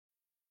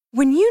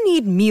When you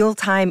need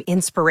mealtime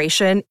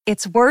inspiration,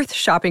 it's worth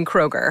shopping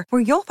Kroger,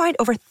 where you'll find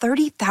over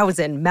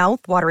 30,000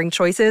 mouth-watering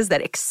choices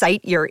that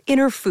excite your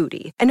inner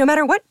foodie. And no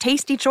matter what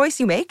tasty choice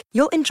you make,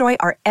 you'll enjoy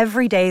our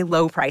everyday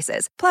low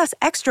prices, plus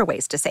extra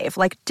ways to save,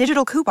 like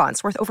digital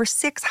coupons worth over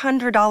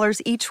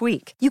 $600 each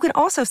week. You can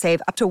also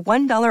save up to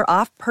 $1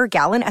 off per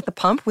gallon at the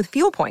pump with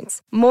fuel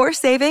points. More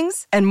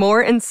savings and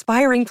more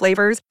inspiring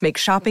flavors make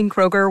shopping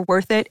Kroger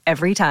worth it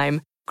every time.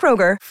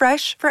 Kroger,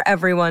 fresh for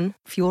everyone.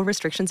 Fuel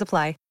restrictions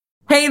apply.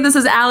 Hey, this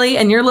is Allie,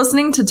 and you're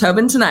listening to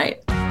Tobin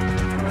Tonight.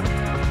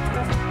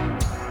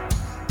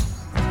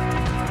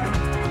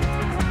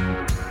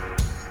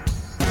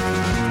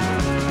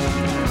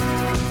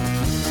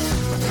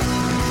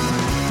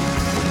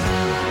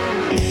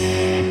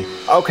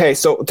 Okay,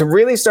 so to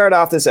really start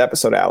off this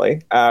episode,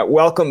 Allie,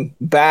 welcome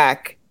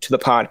back to the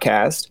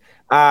podcast.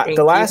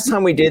 The last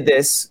time we did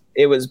this,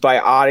 it was by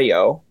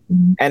audio,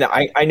 and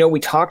I know we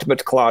talked about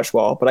the collage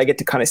wall, but I get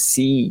to kind of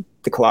see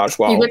the collage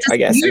wall, I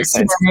guess.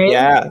 Right?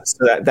 Yeah,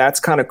 so that's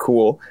kind of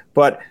cool.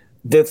 But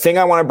the thing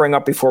I want to bring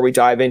up before we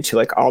dive into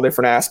like all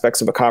different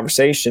aspects of a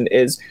conversation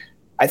is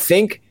I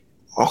think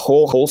a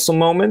whole wholesome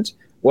moment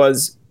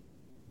was,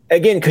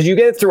 again, because you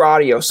get it through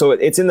audio, so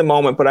it's in the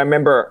moment, but I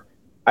remember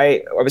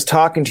I was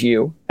talking to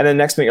you, and then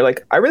next minute you're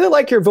like, I really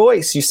like your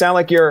voice. You sound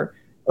like you're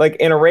like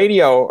in a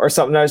radio or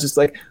something. I was just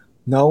like,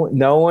 no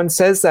one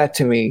says that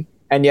to me.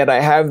 And yet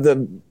I have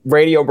the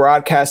radio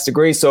broadcast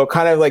degree. So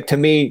kind of like, to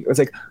me, it was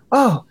like,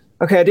 oh,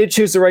 okay, I did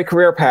choose the right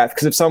career path.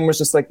 Because if someone was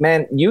just like,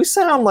 man, you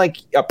sound like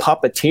a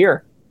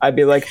puppeteer, I'd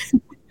be like,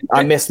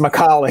 I missed my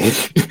calling.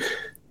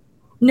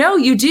 No,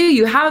 you do.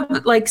 You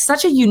have like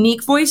such a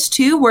unique voice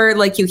too, where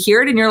like you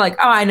hear it and you're like,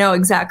 oh, I know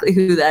exactly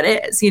who that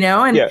is, you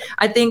know? And yeah.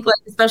 I think like,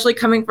 especially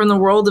coming from the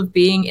world of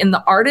being in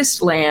the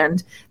artist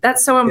land,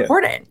 that's so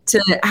important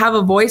to have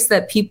a voice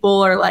that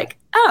people are like,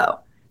 oh,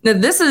 no,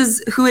 this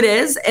is who it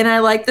is. And I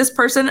like this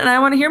person and I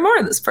want to hear more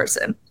of this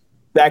person.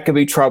 That could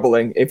be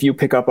troubling if you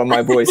pick up on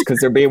my voice, because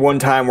there'll be one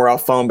time where I'll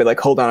phone and be like,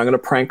 hold on, I'm going to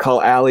prank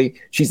call Allie.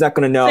 She's not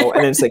going to know.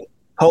 And then it's like,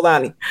 hold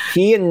on.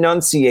 He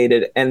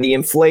enunciated and the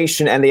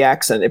inflation and the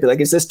accent. It'd be like,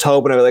 is this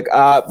Tobin? I'd be like,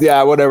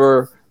 yeah,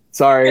 whatever.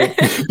 Sorry.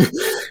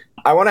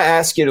 I want to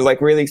ask you to like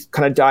really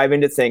kind of dive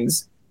into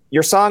things.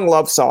 Your song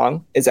Love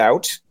Song is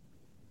out.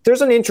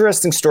 There's an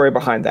interesting story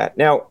behind that.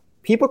 Now,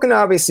 people can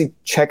obviously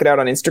check it out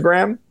on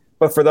Instagram,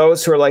 but for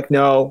those who are like,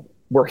 no,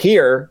 we're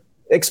here,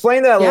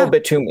 explain that a little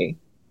bit to me.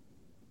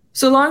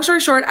 So long story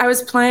short, I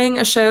was playing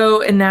a show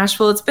in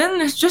Nashville. It's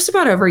been just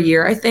about over a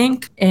year, I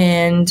think.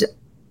 And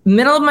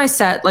middle of my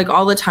set, like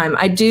all the time,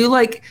 I do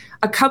like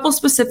a couple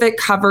specific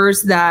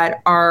covers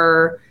that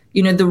are,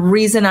 you know, the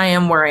reason I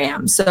am where I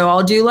am. So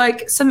I'll do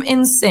like some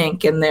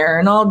NSYNC in there,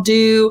 and I'll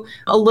do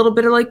a little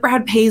bit of like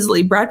Brad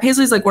Paisley. Brad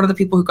Paisley is like one of the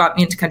people who got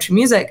me into country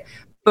music.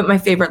 But my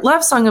favorite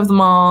love song of them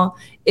all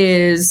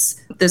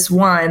is this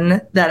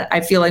one that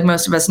I feel like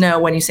most of us know,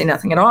 When You Say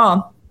Nothing at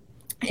All.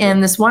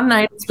 And this one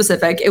night in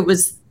specific, it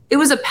was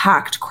a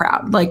packed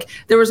crowd. Like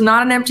there was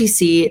not an empty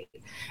seat.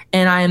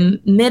 And I'm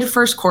mid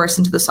first chorus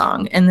into the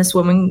song, and this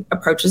woman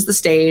approaches the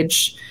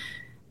stage,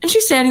 and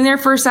she's standing there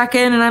for a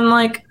second, and I'm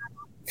like,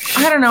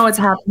 I don't know what's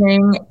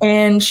happening.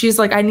 And she's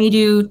like, I need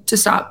you to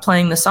stop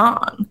playing the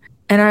song.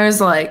 And I was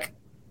like,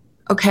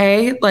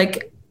 okay,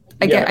 like,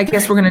 I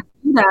guess we're going to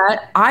do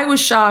that. I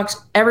was shocked.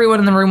 Everyone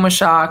in the room was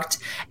shocked.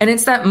 And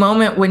it's that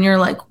moment when you're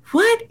like,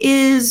 what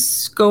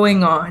is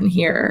going on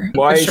here?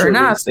 Why is she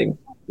listening?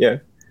 Yeah.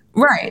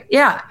 Right.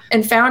 Yeah.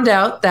 And found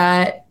out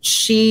that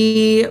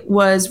she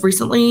was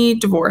recently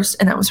divorced,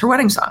 and that was her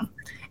wedding song.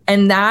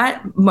 And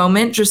that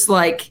moment, just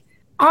like,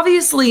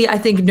 obviously, I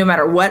think no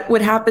matter what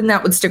would happen,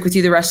 that would stick with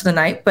you the rest of the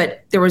night.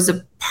 But there was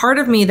a part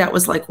of me that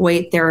was like,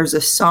 wait, there's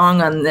a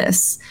song on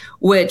this,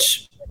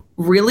 which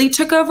really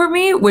took over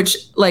me, which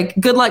like,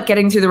 good luck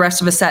getting through the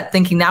rest of a set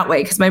thinking that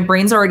way. Cause my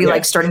brain's already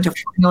like starting to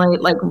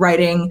formulate, like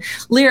writing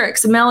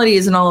lyrics and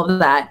melodies and all of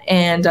that.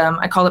 And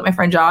I called up my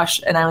friend Josh,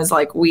 and I was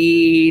like,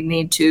 we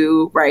need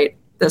to write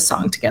this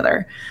song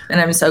together. And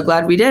I'm so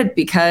glad we did,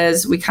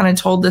 because we kind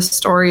of told this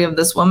story of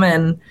this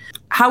woman,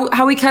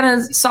 how we kind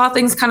of saw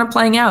things kind of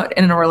playing out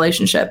in a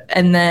relationship.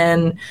 And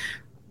then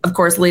of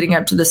course, leading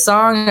up to the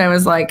song, I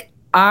was like,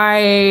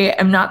 I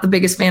am not the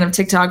biggest fan of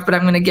TikTok, but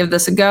I'm going to give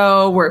this a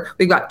go.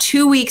 We've got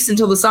 2 weeks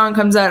until the song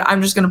comes out.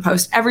 I'm just going to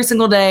post every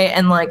single day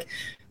and like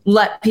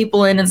let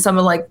people in some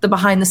of like the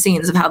behind the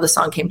scenes of how the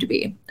song came to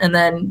be. And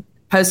then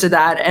posted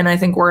that. And I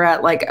think we're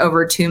at like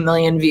over 2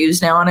 million views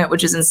now on it,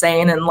 which is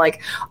insane. And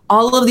like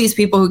all of these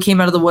people who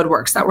came out of the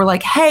woodworks that were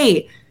like,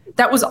 hey,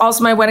 that was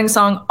also my wedding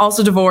song,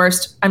 also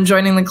divorced, I'm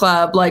joining the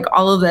club, like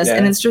all of this. Yeah.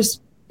 And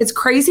it's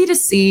crazy to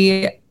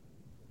see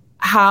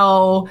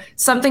how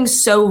something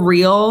so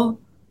real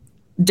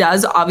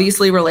does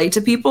obviously relate to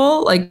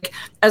people. Like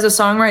as a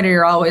songwriter,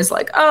 you're always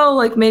like, oh,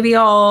 like maybe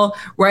I'll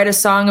write a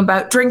song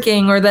about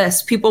drinking or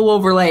this, people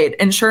will relate.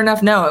 And sure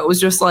enough, no, it was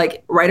just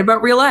like, write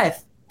about real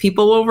life,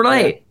 people will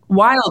relate. Yeah.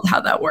 Wild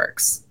how that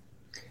works.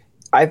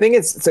 I think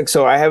it's like,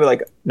 so I have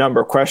like a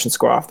number of questions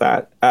go off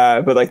that,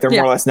 but like they're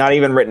more or less not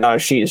even written on a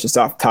sheet. It's just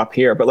off the top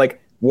here. But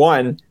like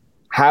one,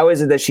 how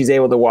is it that she's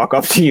able to walk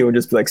up to you and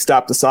just be like,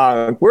 stop the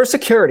song? Like, where's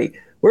security?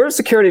 Where's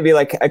security? Be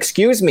like,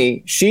 excuse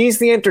me, she's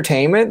the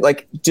entertainment.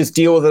 Like, just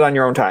deal with it on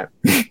your own time.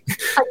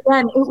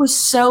 Again, it was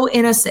so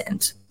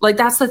innocent. Like,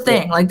 that's the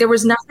thing. Like, there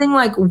was nothing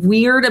like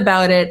weird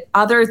about it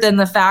other than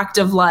the fact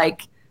of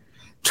like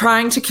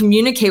trying to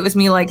communicate with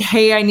me like,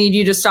 hey, I need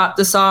you to stop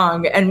the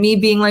song. And me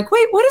being like,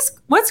 wait,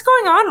 what's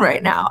going on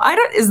right now?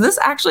 Is this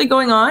actually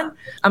going on?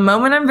 A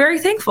moment I'm very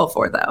thankful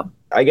for, though.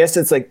 I guess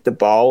it's like the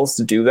balls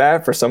to do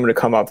that, for someone to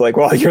come up like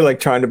while you're like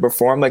trying to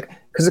perform. Like,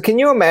 because can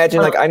you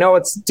imagine, like, I know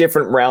it's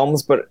different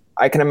realms, but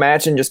I can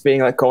imagine just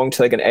being like going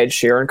to like an Ed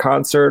Sheeran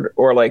concert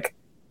or like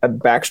a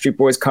Backstreet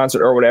Boys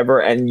concert or whatever,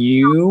 and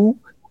you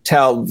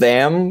tell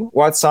them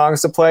what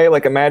songs to play.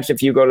 Like, imagine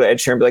if you go to Ed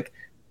Sheeran and be like,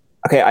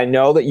 okay, I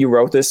know that you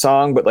wrote this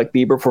song, but like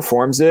Bieber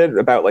performs it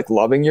about like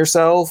loving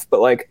yourself, but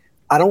like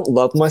I don't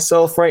love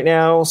myself right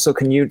now, so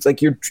can you,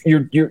 like,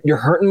 you're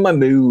hurting my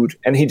mood.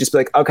 And he'd just be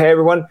like, okay,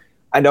 everyone,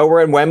 I know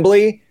we're in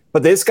Wembley,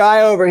 but this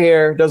guy over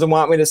here doesn't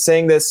want me to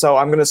sing this, so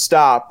I'm gonna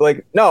stop.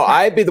 Like, no,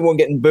 I'd be the one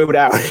getting booed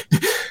out.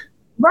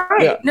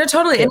 Right. Yeah. No,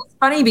 totally. And it's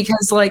funny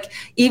because like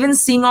even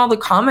seeing all the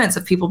comments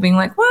of people being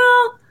like,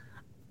 well,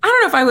 I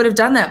don't know if I would have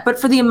done that. But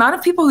for the amount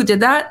of people who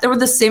did that, there were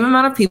the same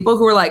amount of people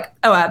who were like,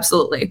 oh,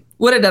 absolutely.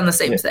 Would have done the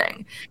same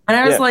thing. And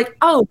I was like,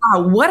 oh,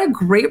 wow, what a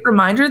great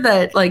reminder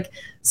that like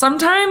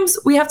sometimes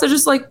we have to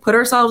just like put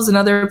ourselves in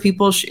other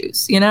people's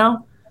shoes, you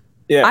know?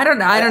 Yeah. I don't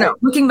know.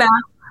 Looking back,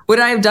 would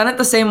I have done it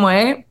the same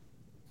way?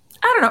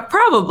 I don't know.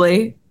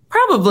 Probably.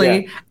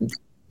 Yeah.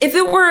 If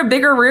it were a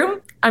bigger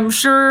room, I'm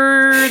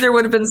sure there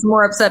would have been some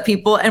more upset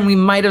people and we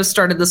might have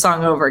started the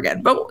song over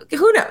again. But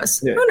who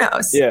knows? Yeah. Who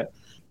knows? Yeah.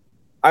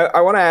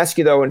 I want to ask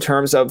you, though, in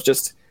terms of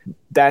just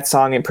that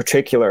song in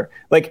particular,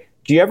 like,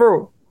 do you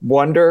ever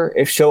wonder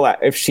if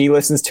she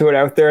listens to it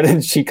out there and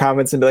then she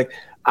comments and be like,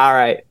 all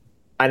right,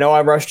 I know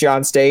I rushed you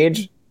on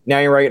stage. Now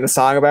you're writing a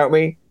song about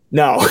me?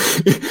 No.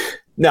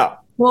 No.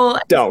 Well,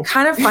 don't. It's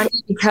kind of funny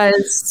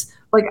because,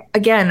 like,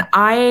 again,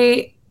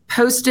 I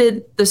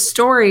posted the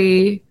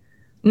story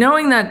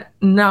knowing that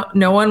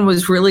no one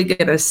was really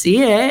going to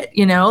see it,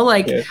 you know,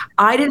 like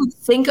I didn't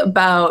think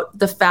about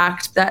the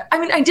fact that, I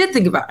mean, I did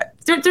think about it.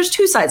 There's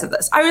two sides of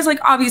this. I was like,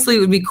 obviously it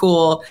would be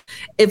cool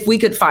if we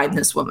could find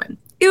this woman.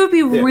 It would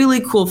be really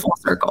cool full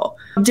circle.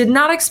 Did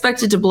not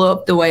expect it to blow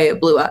up the way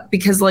it blew up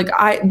because like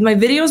my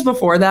videos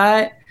before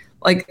that,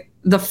 like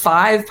the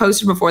 5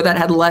 posted before that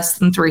had less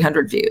than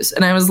 300 views.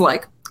 And I was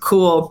like,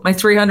 cool. My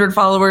 300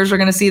 followers are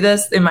going to see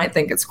this. They might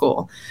think it's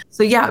cool.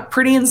 So yeah,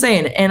 pretty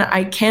insane. And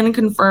I can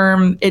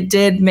confirm it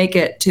did make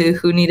it to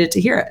who needed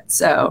to hear it.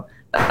 So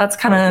that's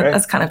kind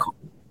of cool.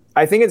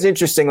 I think it's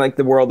interesting, like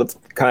the world of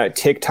kind of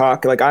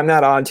TikTok. Like I'm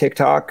not on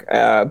TikTok,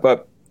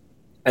 but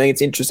I think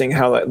it's interesting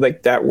how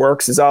like that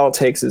works. Is all it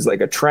takes is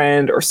like a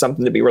trend or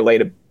something to be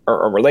related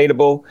or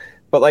relatable.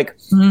 But like,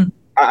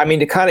 I mean,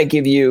 to kind of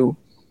give you,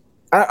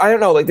 I don't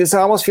know, like this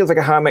almost feels like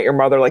a How I Met Your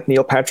Mother, like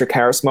Neil Patrick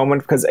Harris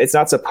moment, because it's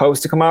not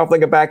supposed to come off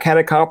like a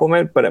backhanded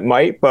compliment, but it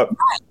might. But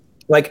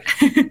like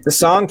the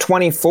song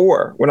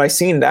 24, when I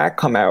seen that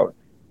come out,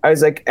 I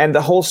was like, and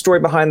the whole story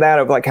behind that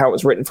of like how it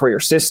was written for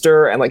your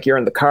sister and like you're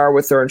in the car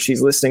with her and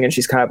she's listening and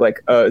she's kind of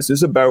like, is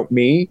this about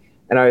me?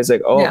 And I was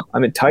like, oh,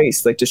 I'm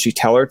enticed. Like, does she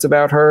tell her it's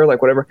about her?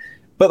 Like, whatever.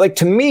 But like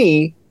to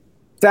me,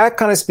 that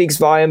kind of speaks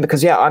volume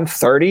because I'm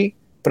 30,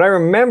 but I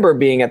remember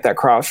being at that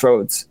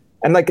crossroads.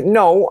 And like,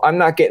 no, I'm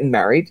not getting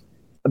married,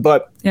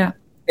 but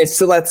it's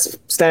still that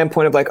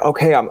standpoint of like,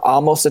 okay, I'm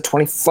almost at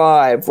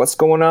 25. What's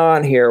going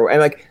on here?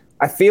 And like,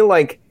 I feel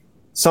like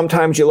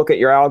sometimes you look at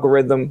your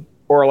algorithm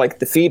or like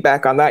the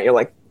feedback on that, you're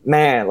like,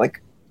 man,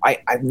 like I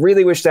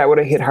really wish that would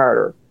have hit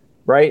harder,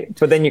 right?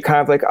 But then you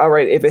kind of like, all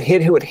right, if it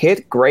hit who it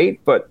hit,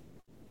 great. But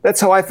that's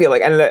how I feel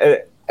like,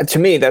 and to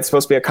me, that's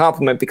supposed to be a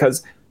compliment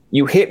because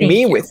you hit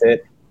me with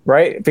it,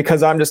 right?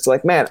 Because I'm just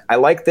like, man, I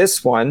like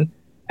this one.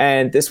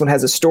 And this one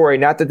has a story,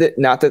 not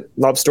that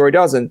Love Story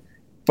doesn't,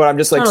 but I'm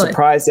just like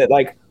surprised that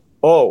like,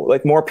 oh,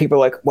 like more people are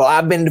like, well,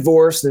 I've been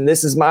divorced and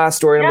this is my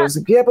story. And I was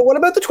like, but what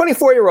about the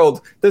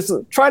 24-year-old that's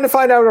trying to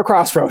find out at a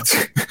crossroads?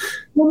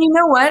 Well, you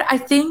know what? I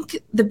think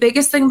the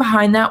biggest thing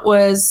behind that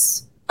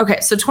was,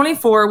 okay, so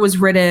 24 was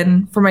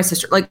written for my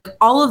sister. Like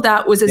all of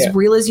that was as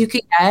real as you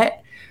could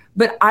get.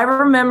 But I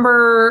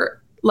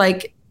remember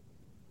like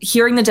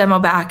hearing the demo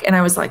back and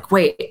I was like,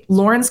 wait,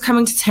 Lauren's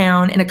coming to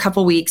town in a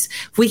couple weeks.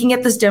 If we can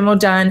get this demo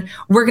done,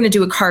 we're going to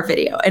do a car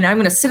video and I'm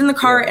going to sit in the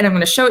car and I'm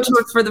going to show it to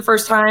her for the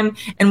first time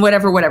and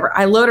whatever.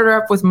 I loaded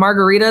her up with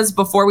margaritas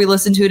before we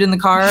listened to it in the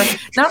car.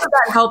 Not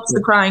that helps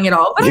the crying at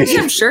all, but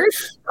I'm sure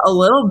a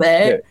little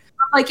bit. Yeah.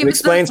 Like, it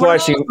explains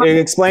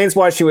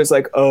why she was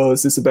like, oh,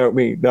 is this about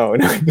me? No.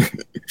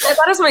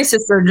 That is my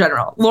sister in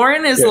general.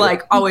 Lauren is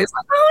like always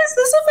like, oh, is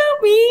this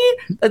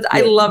about me?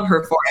 I love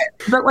her for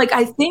it. But like,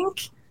 I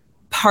think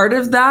part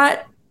of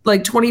that,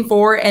 like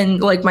 24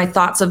 and like my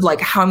thoughts of like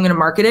how I'm going to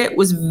market it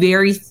was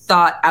very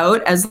thought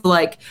out as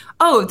like,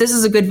 oh, if this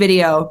is a good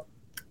video,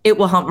 it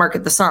will help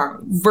market the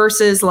song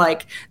versus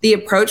like the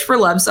approach for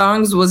love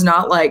songs was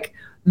not like,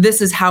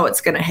 this is how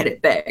it's going to hit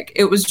it big.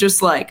 It was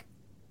just like,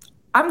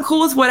 I'm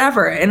cool with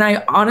whatever. And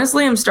I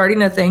honestly am starting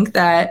to think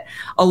that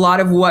a lot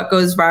of what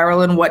goes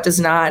viral and what does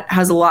not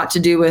has a lot to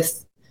do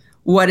with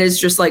what is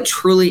just like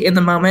truly in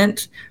the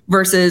moment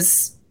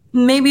versus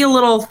maybe a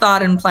little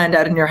thought and planned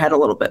out in your head a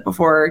little bit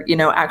before,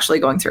 actually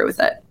going through with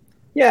it.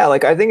 Yeah,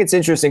 like I think it's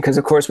interesting because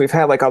of course we've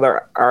had like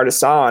other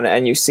artists on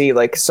and you see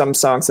like some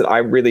songs that I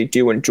really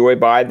do enjoy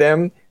by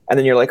them. And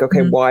then you're like,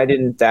 okay, why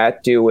didn't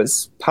that do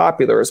as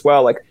popular as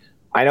well? Like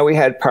I know we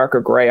had Parker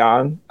Gray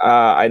on.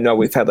 I know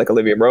we've had like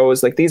Olivia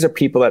Rose. Like these are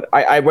people that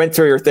I went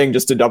through your thing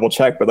just to double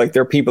check, but like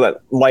there are people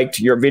that liked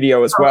your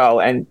video as well.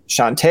 And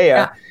Shantea.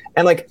 Yeah.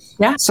 And like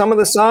some of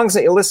the songs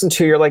that you listen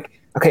to, you're like,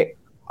 okay,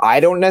 I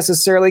don't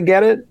necessarily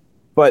get it,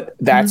 but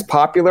that's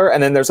popular.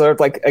 And then there's other,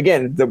 like,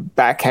 again, the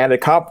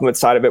backhanded compliment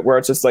side of it where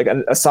it's just like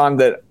a song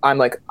that I'm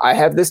like, I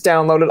have this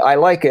downloaded. I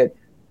like it,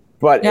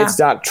 but it's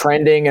not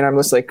trending. And I'm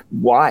just like,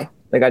 why?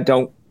 Like, I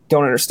don't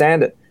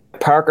understand it.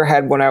 Parker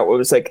had one out where it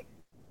was like,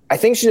 I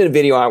think she did a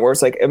video on it where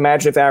it's like,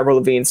 imagine if Avril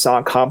Lavigne's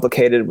song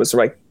Complicated was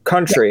like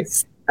country.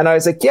 Yes. And I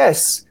was like,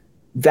 yes,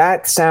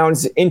 that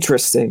sounds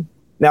interesting.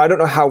 Now, I don't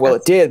know how well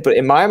it did, but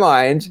in my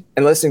mind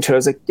and listening to it, I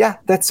was like, yeah,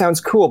 that sounds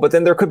cool. But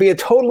then there could be a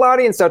total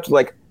audience out to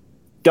like,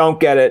 don't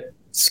get it,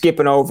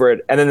 skipping over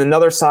it. And then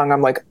another song,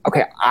 I'm like,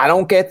 okay, I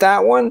don't get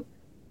that one.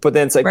 But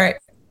then it's like,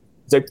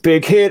 it's like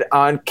big hit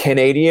on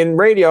Canadian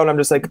radio. And I'm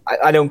just like,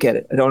 I don't get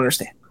it. I don't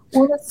understand.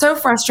 Well, it's so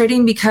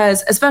frustrating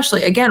because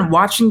especially, again,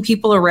 watching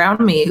people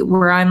around me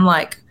where I'm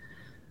like,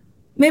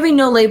 maybe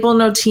no label,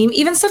 no team,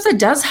 even stuff that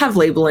does have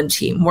label and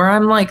team where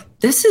I'm like,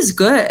 this is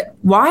good.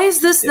 Why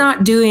is this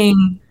not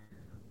doing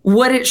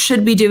what it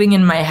should be doing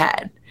in my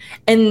head?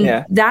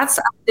 And that's,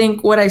 I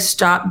think, what I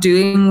stopped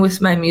doing with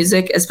my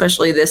music,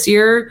 especially this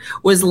year,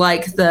 was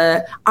like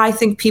I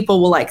think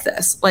people will like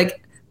this.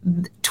 Like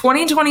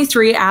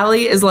 2023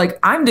 Allie is like,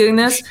 I'm doing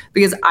this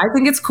because I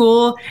think it's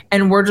cool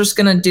and we're just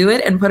going to do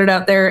it and put it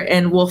out there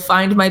and we'll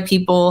find my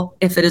people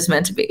if it is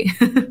meant to be.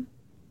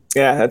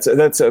 Yeah,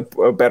 that's a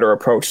better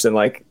approach than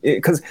like,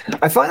 because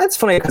I find that's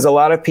funny because a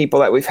lot of people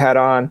that we've had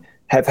on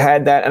have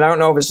had that. And I don't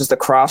know if it's just a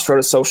crossroad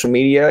of social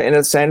media in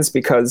a sense,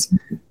 because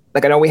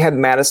like I know we had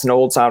Madison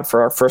Olds on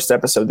for our first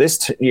episode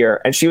this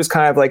year, and she was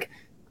kind of like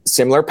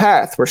similar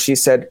path where she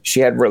said she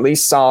had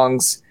released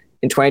songs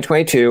in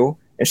 2022.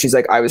 And she's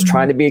like, I was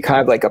trying to be kind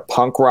of like a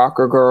punk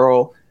rocker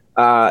girl.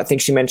 I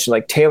think she mentioned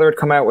like Taylor had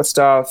come out with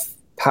stuff,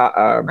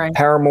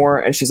 Paramore.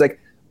 And she's like,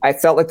 I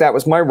felt like that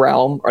was my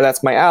realm or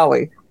that's my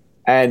alley.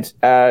 And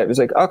it was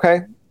like, okay.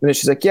 And then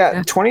she's like,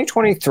 yeah.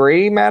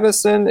 2023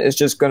 Madison is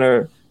just going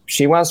to,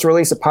 she wants to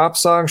release a pop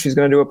song. She's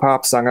going to do a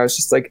pop song. I was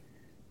just like,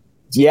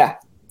 yeah,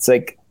 it's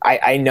like,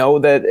 I know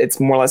that it's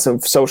more or less a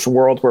social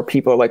world where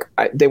people are like,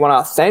 they want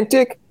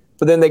authentic,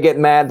 but then they get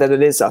mad that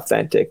it is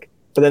authentic,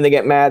 but then they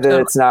get mad that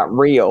it's not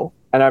real.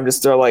 And I'm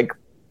just like,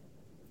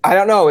 I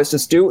don't know. It's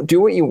just do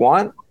what you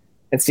want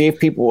and see if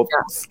people will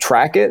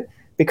track it.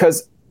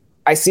 Because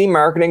I see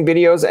marketing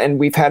videos, and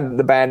we've had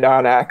the band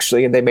on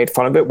actually, and they made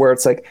fun of it, where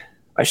it's like,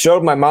 I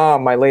showed my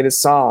mom my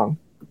latest song,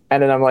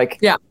 and then I'm like,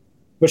 yeah,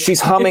 but she's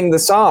humming the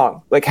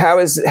song. Like, how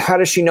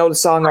does she know the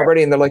song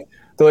already? And they're like,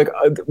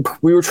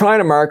 we were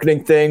trying a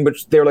marketing thing, but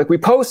they're like, we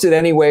posted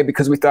anyway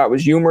because we thought it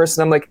was humorous.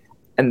 And I'm like,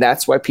 and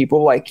that's why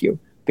people like you,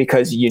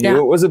 because you knew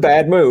it was a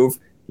bad move.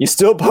 You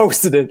still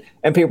posted it,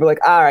 and people were like,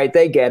 all right,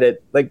 they get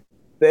it. Like,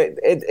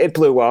 it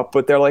blew up,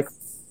 but they're like,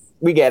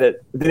 we get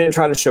it. They didn't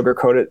try to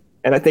sugarcoat it.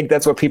 And I think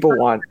that's what people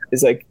want,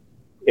 is like,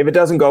 if it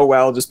doesn't go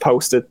well, just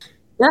post it.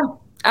 Yeah,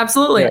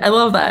 absolutely. Yeah. I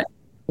love that.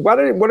 What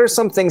are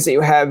some things that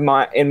you have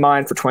in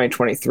mind for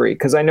 2023?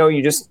 Because I know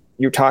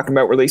you're talking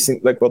about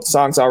releasing, like, well, the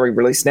song's already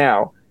released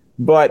now,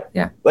 but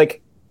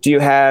like, do you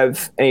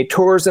have any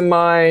tours in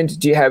mind?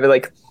 Do you have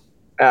like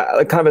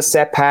kind of a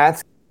set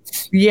path?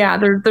 Yeah,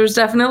 there's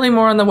definitely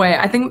more on the way.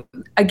 I think,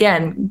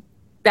 again,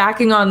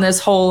 backing on this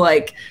whole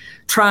like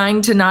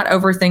trying to not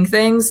overthink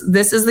things,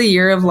 this is the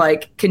year of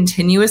like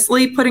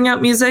continuously putting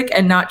out music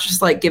and not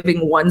just like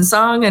giving one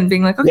song and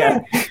being like,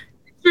 okay,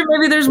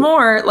 maybe there's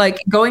more. Like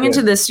going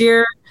into this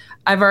year,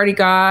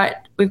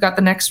 we've got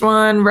the next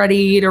one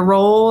ready to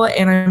roll,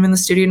 and I'm in the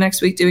studio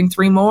next week doing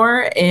 3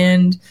 more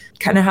and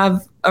kind of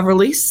have a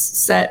release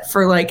set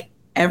for like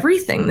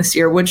everything this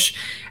year, which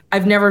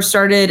I've never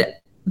started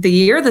the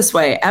year this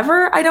way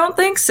ever, I don't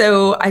think.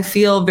 So I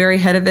feel very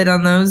ahead of it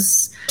on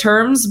those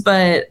terms,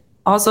 but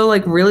also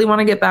like really want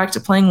to get back to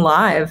playing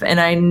live.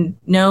 And I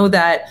know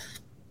that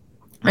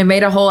I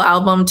made a whole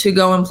album to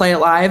go and play it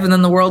live, and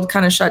then the world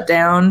kind of shut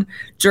down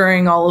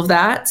during all of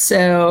that.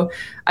 So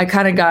I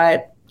kind of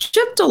got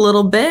chipped a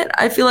little bit,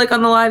 I feel like,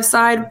 on the live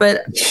side,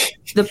 but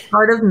the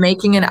part of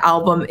making an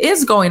album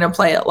is going to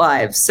play it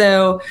live.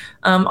 So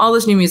all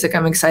this new music,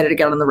 I'm excited to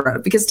get on the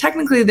road, because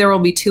technically there will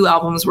be 2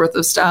 albums worth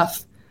of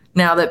stuff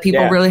now that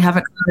people really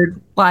haven't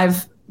heard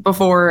live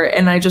before.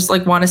 And I just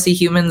like want to see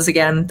humans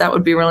again. That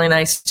would be really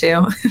nice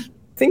too.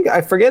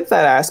 I forget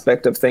that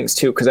aspect of things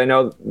too, because I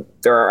know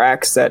there are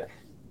acts that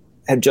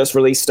had just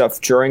released stuff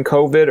during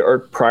COVID or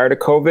prior to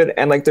COVID.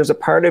 And like, there's a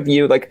part of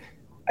you, like,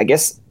 I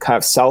guess kind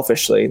of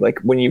selfishly, like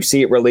when you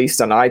see it released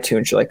on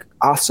iTunes, you're like,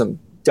 awesome,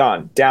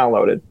 done,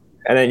 downloaded.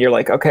 and then you're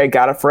like, okay,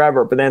 got it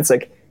forever. But then it's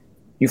like,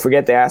 you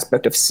forget the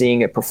aspect of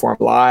seeing it perform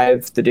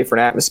live, the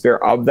different atmosphere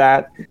of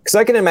that. Because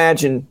I can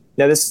imagine,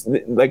 now this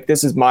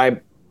is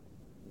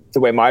the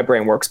way my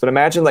brain works, but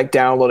imagine like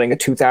downloading a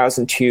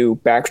 2002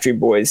 Backstreet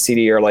Boys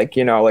CD, or like,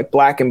 you know, like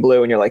Black and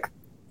Blue, and you're like,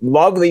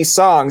 love these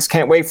songs,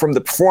 can't wait for them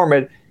to perform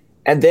it,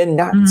 and then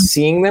not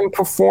seeing them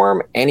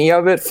perform any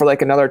of it for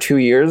like another 2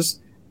 years.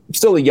 I'm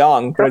still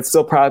young, but I'd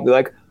still probably be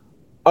like,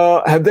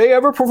 have they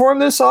ever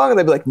performed this song? And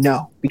they'd be like,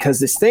 no,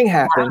 because this thing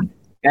happened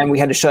and we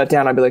had to shut it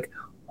down. I'd be like,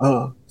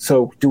 oh,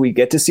 so do we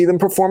get to see them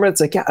perform it?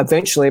 It's like, yeah,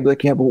 eventually. I'd be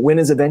like, yeah, but when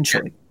is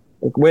eventually?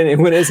 Like, when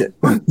is it?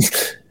 Well,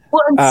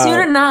 and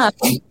soon enough,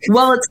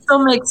 well, it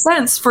still makes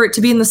sense for it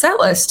to be in the set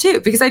list too,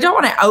 because I don't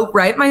want to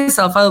outright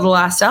myself out of the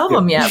last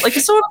album yet. Like, I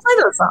still want to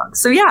play those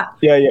songs. So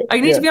I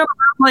need to be on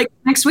the like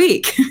next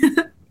week.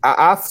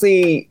 Off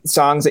the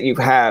songs that you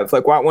have,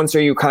 like, what ones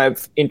are you kind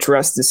of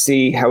interested to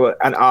see how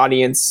an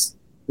audience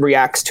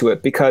reacts to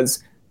it?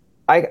 Because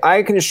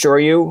I can assure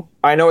you,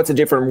 I know it's a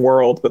different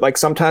world, but like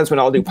sometimes when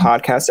I'll do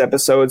podcast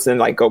episodes and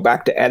like go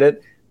back to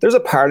edit, there's a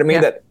part of me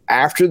that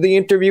after the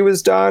interview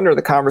is done or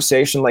the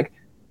conversation, like,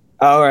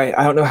 all right,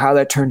 I don't know how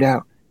that turned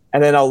out.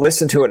 And then I'll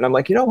listen to it and I'm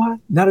like, you know what?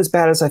 Not as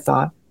bad as I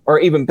thought, or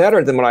even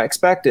better than what I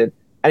expected.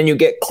 And you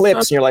get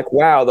clips and you're like,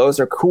 wow, those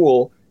are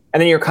cool.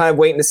 And then you're kind of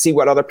waiting to see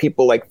what other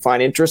people like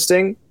find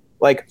interesting.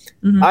 Like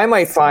I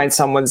might find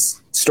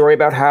someone's story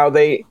about how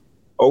they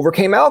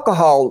overcame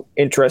alcohol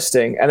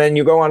interesting. And then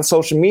you go on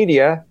social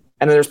media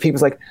and then there's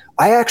people like,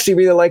 I actually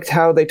really liked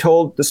how they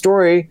told the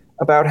story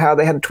about how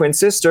they had a twin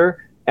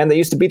sister and they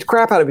used to beat the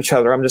crap out of each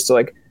other. I'm just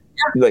like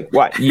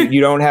what?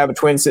 You don't have a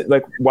twin sister?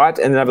 Like what?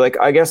 And then I'm like,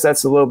 I guess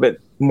that's a little bit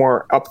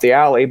more up the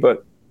alley,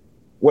 but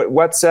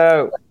what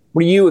are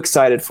you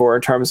excited for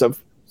in terms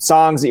of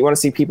songs that you want to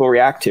see people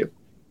react to?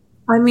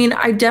 I mean,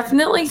 I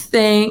definitely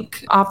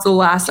think off the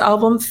last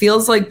album,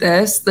 Feels Like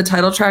This, the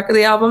title track of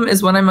the album,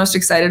 is what I'm most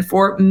excited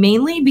for,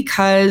 mainly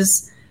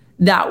because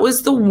that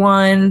was the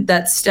one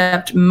that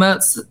stepped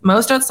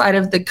most outside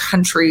of the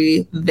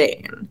country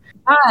vein.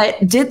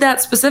 But did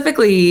that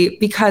specifically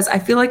because I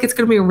feel like it's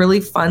going to be a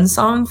really fun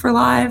song for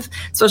live,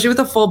 especially with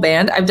a full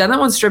band. I've done that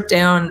one stripped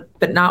down,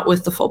 but not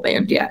with the full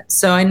band yet.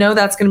 So I know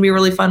that's going to be a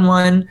really fun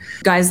one.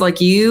 Guys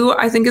Like You,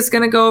 I think is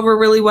going to go over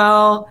really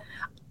well.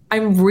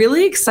 I'm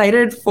really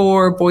excited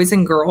for Boys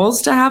and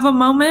Girls to have a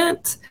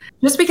moment,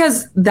 just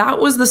because that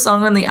was the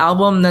song on the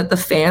album that the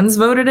fans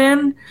voted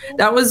in.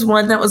 That was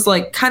one that was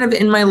like kind of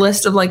in my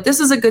list of like, this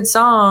is a good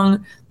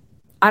song.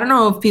 I don't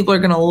know if people are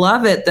going to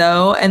love it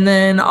though. And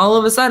then all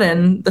of a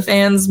sudden the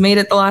fans made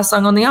it the last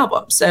song on the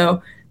album.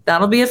 So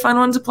that'll be a fun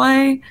one to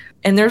play.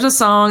 And there's a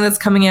song that's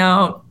coming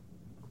out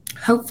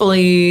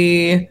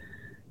hopefully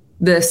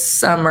this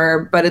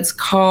summer, but it's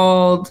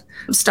called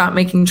Stop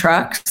Making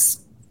Trucks.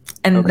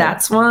 And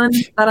that's one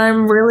that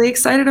I'm really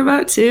excited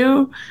about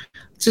too,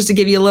 just to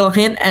give you a little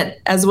hint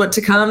as what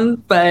to come.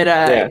 But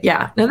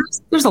no,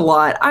 there's a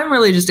lot. I'm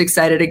really just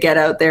excited to get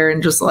out there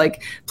and just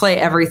like play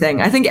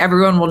everything. I think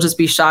everyone will just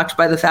be shocked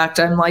by the fact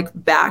I'm like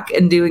back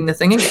and doing the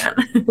thing again.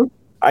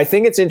 I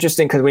think it's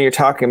interesting because when you're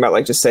talking about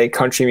like just say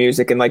country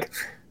music and like,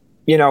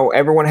 you know,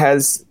 everyone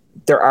has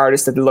their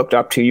artists that they looked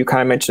up to. You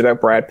kind of mentioned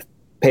about Brad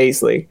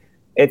Paisley.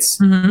 It's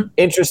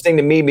interesting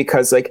to me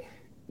because like,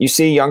 you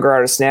see younger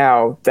artists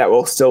now that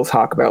will still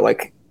talk about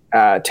like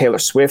Taylor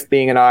Swift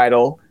being an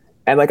idol.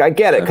 And like, I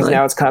get it because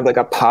now it's kind of like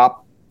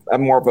a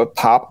more of a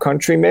pop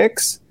country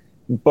mix.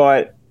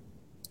 But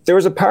there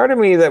was a part of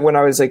me that when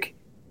I was like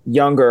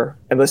younger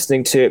and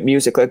listening to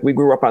music, like we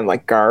grew up on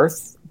like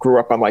Garth, grew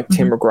up on like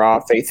Tim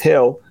McGraw, Faith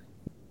Hill.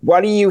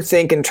 What do you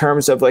think in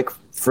terms of like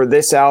for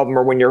this album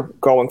or when you're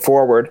going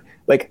forward,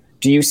 like,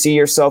 do you see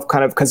yourself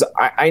kind of, because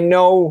I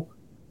know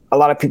a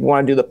lot of people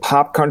want to do the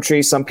pop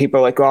country. Some people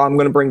are like, oh, I'm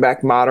going to bring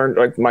back modern,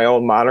 like my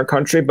old modern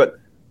country. But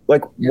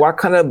like, what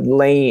kind of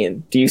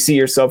lane do you see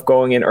yourself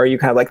going in? Or are you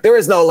kind of like, there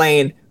is no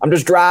lane. I'm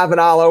just driving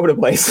all over the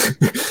place.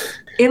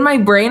 In my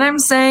brain, I'm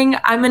saying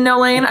I'm in no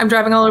lane. I'm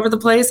driving all over the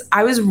place.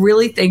 I was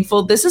really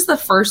thankful. This is the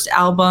first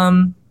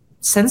album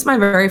since my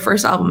very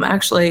first album,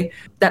 actually,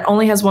 that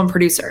only has one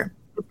producer.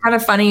 It's kind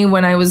of funny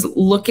when I was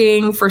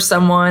looking for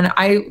someone,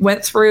 I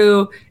went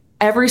through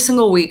every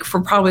single week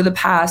for probably the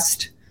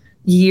past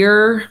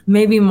year,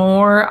 maybe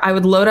more. I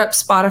would load up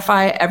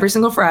Spotify every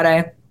single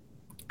Friday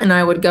and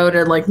I would go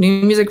to like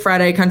New Music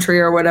Friday, country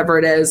or whatever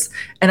it is.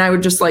 And I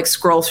would just like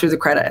scroll through the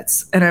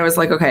credits. And I was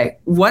like, okay,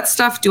 what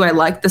stuff do I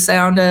like the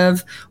sound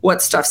of?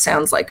 What stuff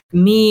sounds like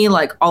me?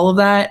 Like all of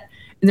that.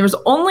 And there was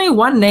only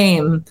one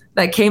name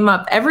that came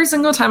up every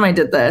single time I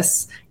did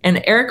this.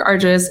 And Eric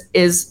Argis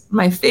is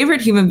my favorite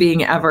human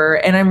being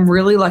ever. And I'm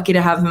really lucky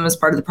to have him as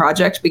part of the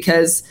project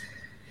because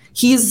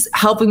he's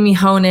helping me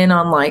hone in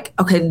on like,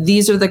 okay,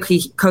 these are the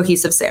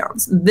cohesive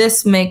sounds.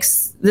 This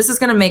is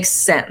going to make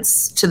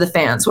sense to the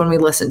fans when we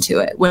listen to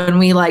it. When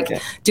we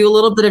do a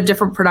little bit of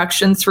different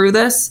production through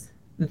this,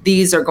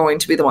 these are going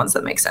to be the ones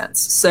that make sense.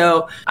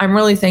 So I'm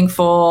really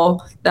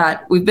thankful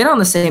that we've been on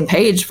the same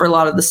page for a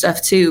lot of the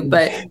stuff too,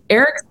 but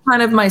Eric's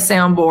kind of my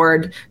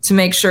soundboard to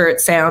make sure it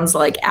sounds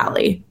like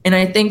Allie. And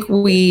I think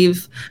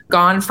we've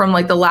gone from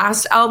like the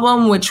last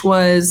album, which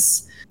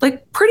was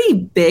like pretty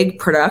big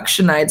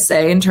production, I'd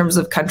say, in terms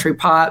of country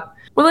pop.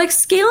 We're like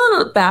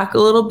scaling it back a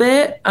little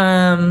bit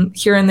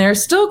here and there,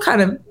 still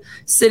kind of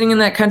sitting in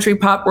that country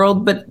pop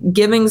world, but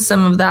giving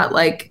some of that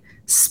like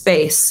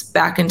space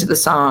back into the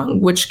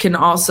song, which can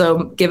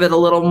also give it a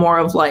little more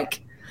of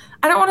like,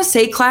 I don't want to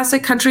say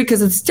classic country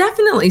because it's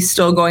definitely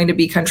still going to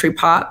be country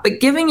pop, but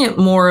giving it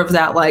more of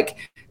that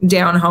like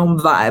down home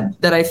vibe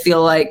that I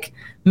feel like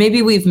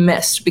maybe we've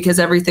missed because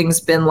everything's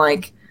been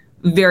like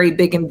very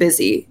big and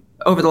busy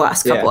over the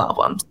last couple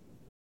albums.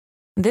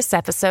 This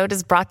episode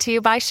is brought to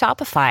you by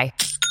Shopify.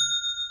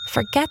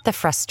 Forget the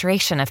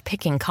frustration of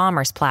picking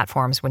commerce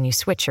platforms when you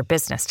switch your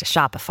business to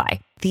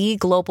Shopify, the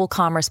global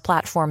commerce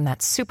platform that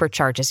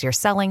supercharges your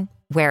selling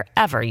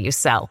wherever you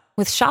sell.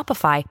 With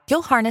Shopify,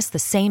 you'll harness the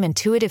same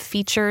intuitive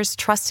features,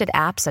 trusted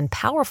apps, and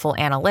powerful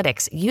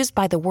analytics used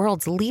by the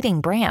world's leading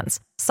brands.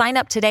 Sign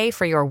up today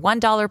for your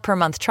 $1 per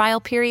month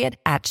trial period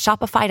at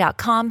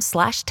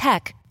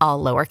shopify.com/tech,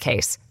 all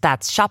lowercase.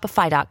 That's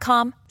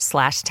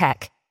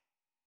shopify.com/tech.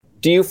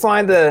 Do you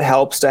find that it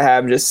helps to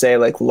have just say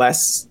like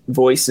less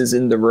voices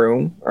in the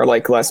room or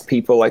like less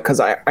people? Like,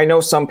 cause I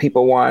know some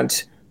people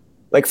want,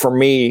 like for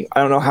me, I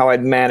don't know how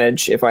I'd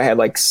manage if I had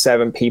like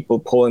 7 people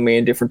pulling me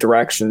in different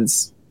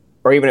directions,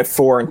 or even if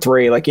 4 and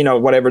 3, like, you know,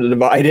 whatever the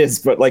divide is.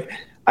 But like,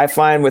 I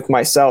find with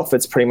myself,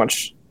 it's pretty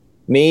much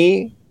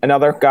me,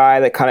 another guy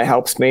that kind of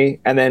helps me.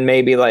 And then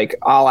maybe like,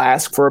 I'll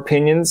ask for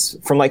opinions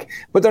from like,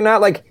 but they're not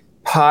like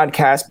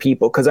podcast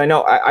people. Cause I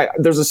know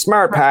there's a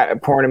smart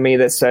part of me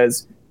that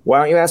says, why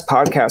don't you ask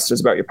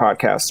podcasters about your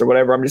podcast or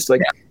whatever? I'm just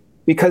like,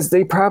 because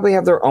they probably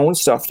have their own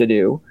stuff to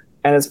do.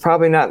 And it's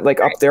probably not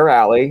like up their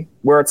alley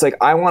where it's like,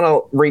 I want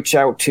to reach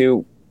out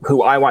to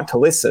who I want to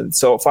listen.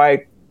 So if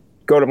I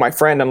go to my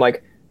friend, I'm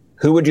like,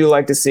 who would you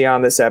like to see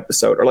on this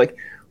episode? Or like,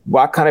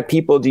 what kind of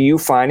people do you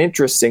find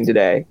interesting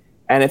today?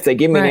 And if they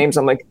give me names,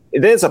 I'm like,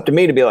 it is up to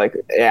me to be like,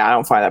 yeah, I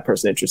don't find that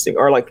person interesting.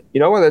 Or like, you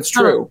know what, that's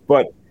true.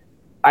 But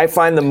I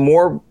find the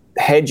more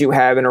heads you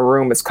have in a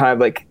room, it's kind of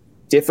like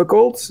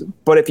difficult.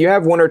 But if you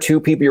have 1 or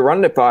 2 people you're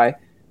running it by,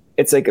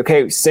 it's like,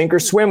 okay, sink or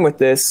swim with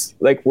this.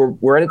 Like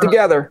we're in it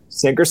together,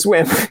 sink or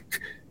swim.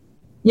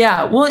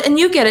 Yeah. Well, and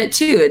you get it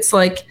too. It's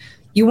like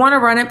you want to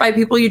run it by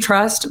people you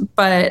trust,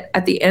 but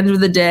at the end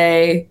of the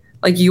day,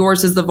 like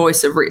yours is the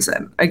voice of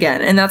reason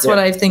again. And that's what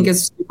I think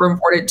is super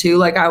important too.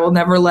 Like I will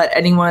never let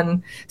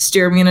anyone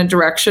steer me in a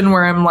direction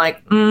where I'm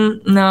like,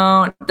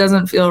 no, it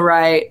doesn't feel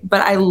right.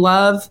 But I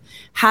love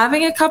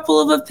having a couple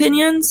of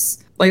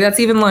opinions. Like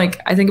that's even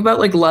like, I think about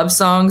like love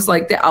songs,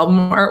 like the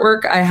album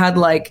artwork. I had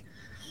like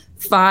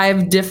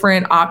 5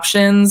 different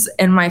options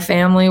and my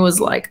family was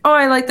like, oh,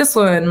 I like this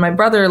one. My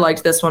brother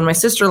liked this one. My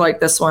sister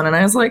liked this one. And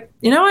I was like,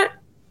 you know what?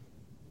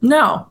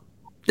 No,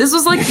 this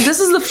is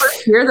the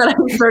first year that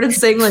I started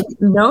saying like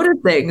no to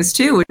things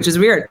too, which is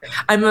weird.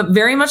 I'm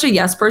very much a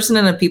yes person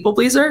and a people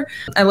pleaser.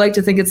 I like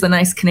to think it's the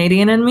nice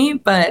Canadian in me,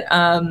 but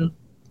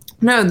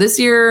no, this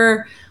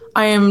year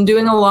I am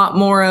doing a lot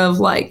more of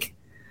like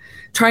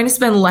trying to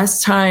spend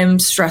less time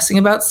stressing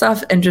about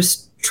stuff and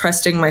just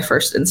trusting my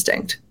first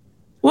instinct.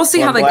 We'll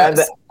see how that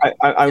goes.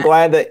 I'm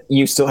glad that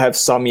you still have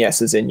some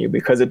yeses in you,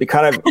 because it'd be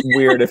kind of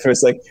weird if it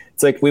was like,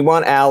 it's like we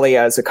want Allie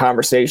as a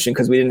conversation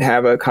because we didn't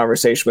have a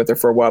conversation with her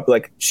for a while. But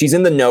like she's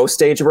in the no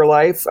stage of her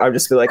life. I would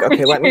just be like,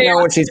 okay, let me know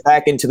when she's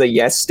back into the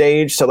yes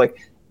stage. So like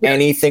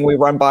anything we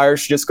run by her,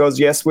 she just goes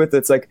yes with.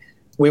 It's like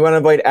we want to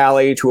invite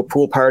Allie to a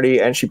pool party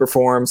and she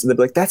performs, and they'd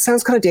be like, that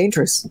sounds kind of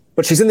dangerous.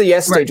 But she's in the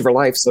yes stage of her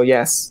life, so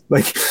yes.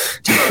 Like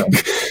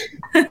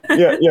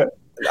yeah.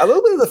 A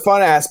little bit of the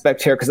fun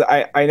aspect here, because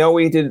I know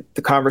we did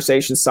the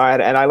conversation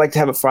side, and I like to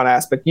have a fun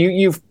aspect.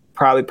 You've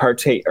probably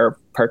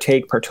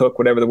partook,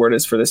 whatever the word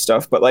is for this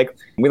stuff, but like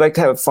we like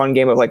to have a fun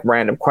game of like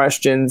random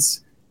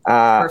questions.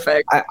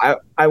 Perfect.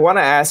 I want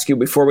to ask you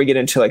before we get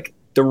into like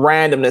the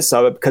randomness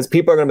of it, because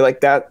people are going to be like,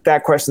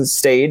 that question's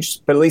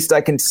staged, but at least I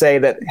can say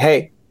that,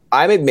 hey,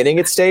 I'm admitting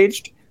it's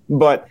staged.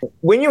 But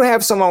when you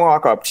have someone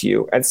walk up to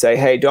you and say,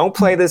 hey, don't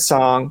play this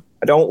song,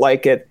 I don't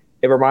like it,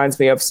 it reminds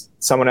me of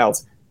someone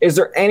else, is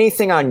there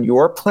anything on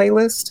your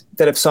playlist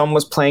that if someone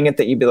was playing it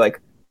that you'd be like,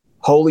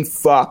 holy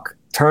fuck,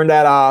 turn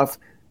that off,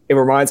 it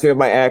reminds me of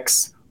my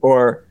ex,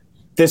 or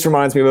this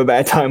reminds me of a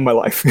bad time in my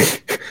life?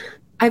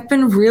 I've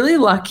been really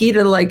lucky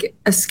to like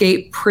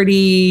escape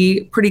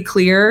pretty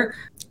clear.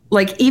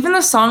 Like even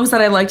the songs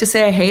that I like to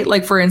say I hate,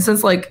 like for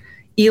instance, like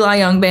Eli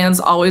Young Band's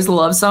Always the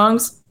Love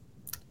Songs,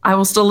 I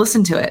will still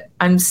listen to it.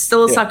 I'm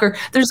still a sucker.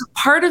 There's a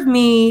part of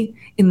me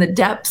in the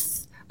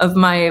depths of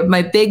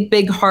my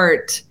big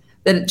heart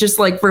that it just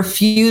like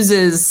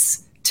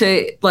refuses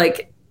to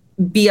like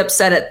be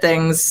upset at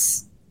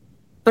things,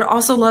 but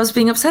also loves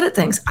being upset at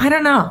things. I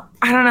don't know.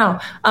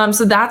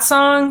 So that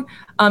song,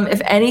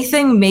 if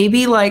anything,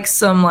 maybe like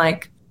some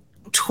like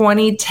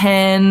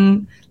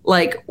 2010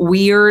 like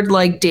weird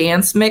like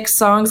dance mix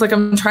songs. Like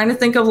I'm trying to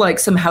think of like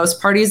some house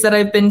parties that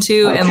I've been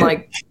to and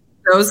like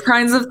those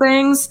kinds of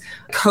things.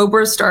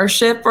 Cobra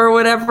Starship or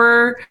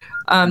whatever.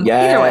 Either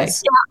way,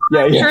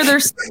 I'm sure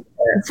there's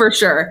for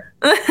sure.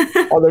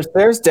 Oh,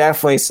 there's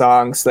definitely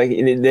songs like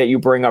that you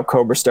bring up,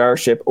 Cobra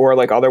Starship, or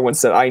like other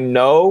ones that I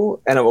know,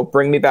 and it will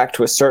bring me back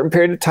to a certain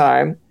period of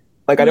time.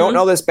 Like I don't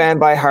know this band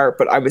by heart,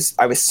 but I was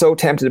so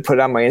tempted to put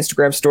it on my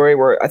Instagram story,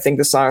 where I think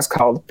the song is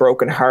called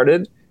 "Broken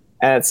Hearted,"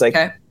 and it's like,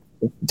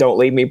 "Don't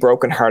leave me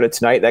broken hearted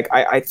tonight." Like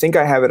I think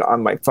I have it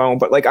on my phone,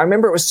 but like I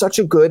remember it was such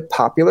a good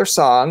popular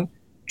song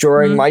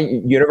during my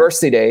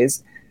university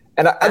days,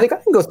 and I think I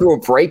can go through a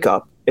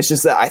breakup. It's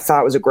just that I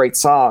thought it was a great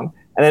song,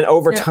 and then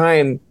over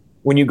time,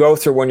 when you go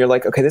through one, you're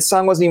like, okay, this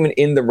song wasn't even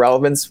in the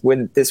relevance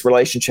when this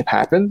relationship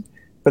happened,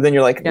 but then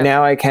you're like,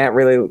 now I can't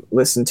really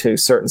listen to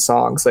certain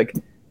songs, like.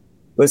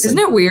 Listen, isn't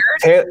it weird?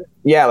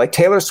 Like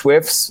Taylor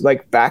Swift's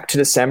like Back to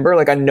December,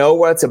 like I know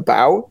what it's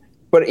about,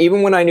 but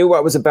even when I knew what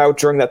it was about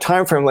during that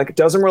time frame, like it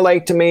doesn't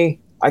relate to me.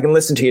 I can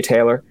listen to you,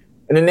 Taylor.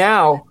 And then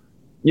now,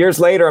 years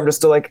later, I'm just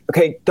still like,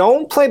 okay,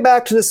 don't play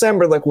Back to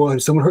December. Like, well,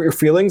 did someone hurt your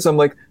feelings? I'm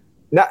like,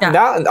 now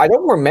I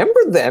don't remember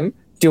them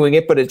doing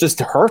it, but it just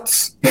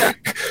hurts. Yeah.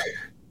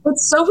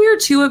 It's so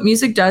weird too what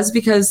music does,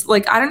 because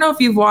like I don't know if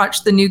you've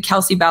watched the new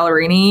Kelsea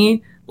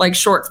Ballerini like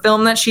short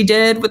film that she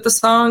did with the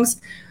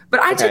songs. But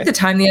I took the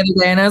time the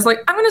other day and I was like,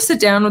 I'm going to sit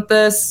down with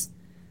this,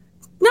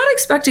 not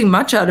expecting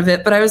much out of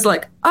it, but I was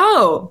like,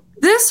 oh,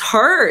 this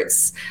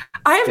hurts.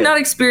 I've not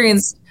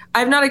experienced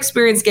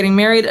getting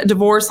married, a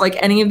divorce, like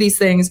any of these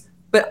things,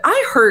 but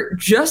I hurt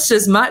just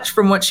as much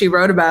from what she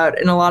wrote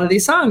about in a lot of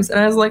these songs. And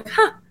I was like,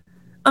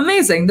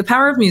 amazing. The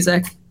power of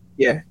music.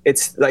 Yeah.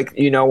 It's like,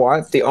 you know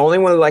what? The only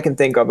one that I can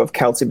think of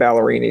Kelsea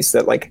Ballerini's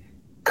that like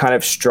kind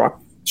of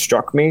struck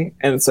me,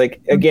 and it's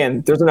like,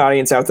 again, there's an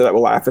audience out there that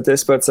will laugh at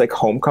this, but it's like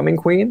Homecoming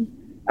Queen.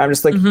 I'm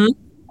just like,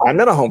 I'm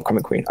not a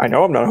homecoming queen. I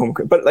know I'm not a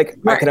homecoming, but like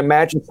I can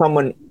imagine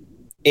someone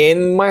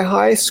in my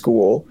high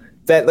school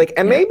that like,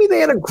 and maybe they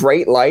had a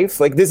great life.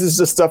 Like this is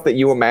just stuff that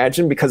you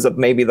imagine because of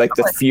maybe like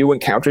the few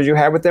encounters you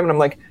had with them. And I'm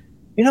like,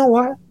 you know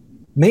what?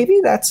 Maybe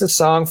that's a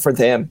song for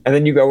them. And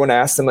then you go and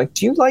ask them like,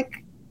 do you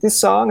like this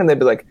song? And they'd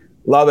be like,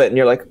 love it. And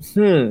you're like,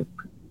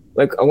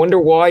 like, I wonder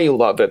why you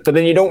love it. But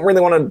then you don't really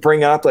want to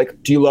bring up,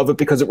 like, do you love it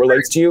because it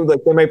relates to you?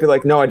 Like, they might be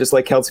like, no, I just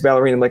like Kelsea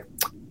Ballerini. I'm like,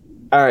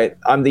 all right,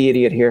 I'm the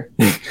idiot here.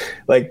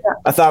 Like,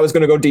 I thought I was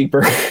going to go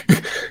deeper.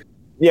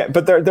 Yeah,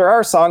 but there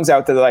are songs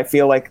out there that I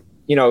feel like,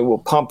 you know, will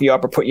pump you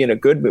up or put you in a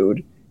good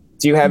mood.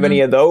 Do you have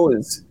any of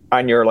those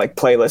on your, like,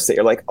 playlist that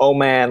you're like, oh,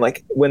 man,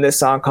 like, when this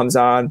song comes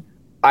on,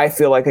 I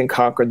feel like I can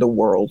conquer the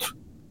world?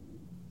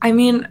 I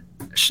mean,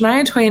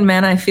 Shania Twain,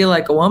 Man, I Feel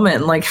Like a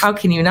Woman. Like, how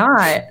can you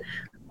not?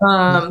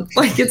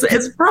 Like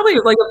it's probably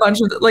like a bunch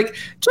of like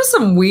just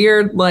some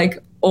weird like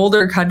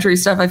older country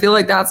stuff. I feel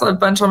like that's a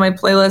bunch on my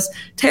playlist.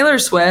 Taylor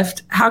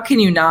Swift, how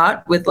can you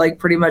not, with like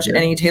pretty much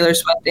any Taylor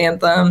Swift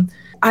anthem.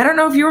 I don't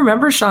know if you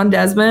remember Sean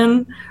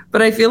Desmond,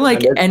 but I feel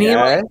like any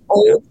like,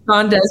 old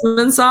Sean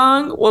Desmond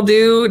song will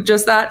do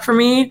just that for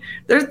me.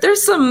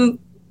 There's some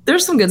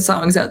good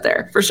songs out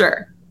there for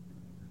sure.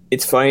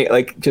 It's funny,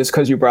 like just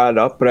because you brought it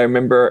up, but I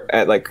remember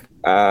at like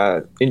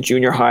in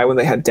junior high when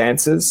they had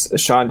dances,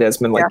 Sean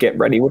Desmond like Get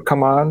Ready would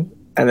come on,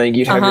 and then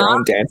you'd have your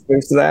own dance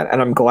moves to that.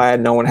 And I'm glad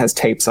no one has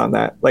tapes on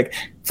that. Like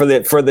for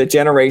the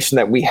generation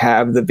that we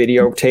have the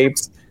video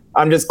tapes,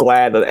 I'm just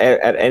glad that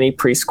at any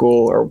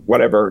preschool or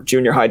whatever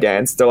junior high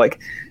dance, they're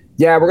like,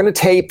 yeah, we're gonna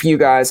tape you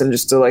guys. I'm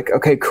just like,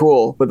 okay,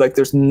 cool. But like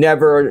there's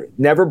never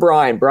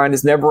Brian. Brian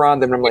is never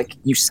on them. And I'm like,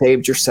 you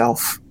saved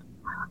yourself.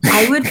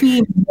 I would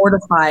be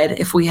mortified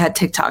if we had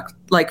TikTok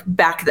like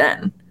back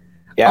then.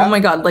 Yeah. Oh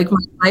my God. Like my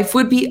life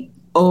would be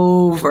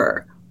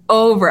over.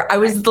 I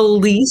was the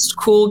least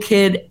cool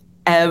kid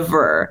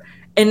ever.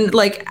 And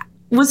like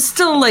was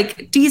still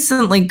like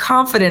decently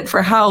confident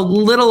for how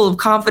little of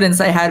confidence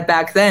I had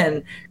back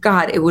then.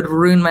 God, it would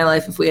ruin my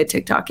life if we had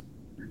TikTok.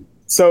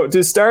 So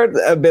to start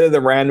a bit of the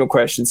random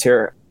questions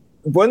here,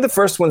 one of the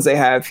first ones they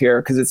have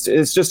here, because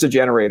it's just a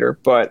generator,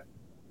 but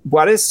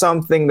what is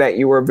something that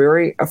you were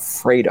very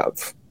afraid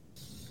of?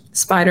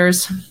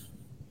 Spiders.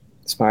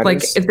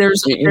 Like if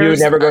there's you would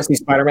never go see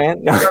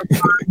Spider-Man? No.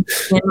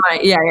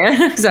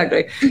 Yeah,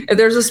 exactly. If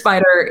there's a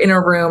spider in a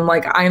room,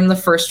 like I'm the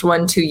first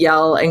one to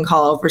yell and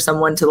call out for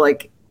someone to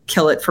like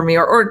kill it for me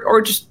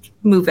or just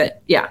move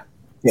it. Yeah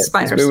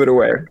Spiders. Just move it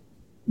away.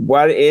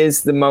 What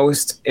is the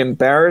most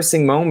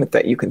embarrassing moment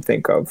that you can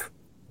think of?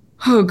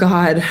 Oh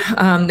God.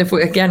 If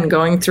we, again,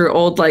 going through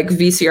old like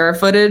VCR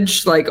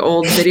footage, like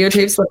old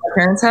videotapes that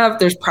my parents have,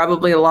 there's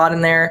probably a lot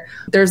in there.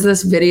 There's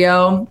this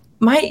video.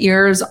 My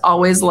ears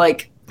always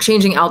like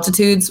changing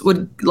altitudes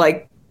would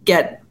like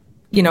get,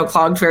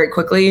 clogged very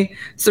quickly.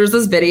 So there's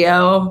this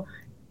video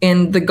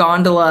in the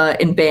gondola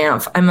in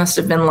Banff. I must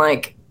have been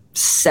like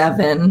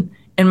 7.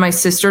 And my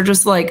sister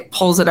just like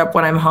pulls it up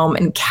when I'm home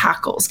and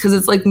cackles. Cause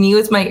it's like me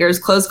with my ears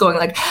closed going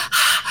like,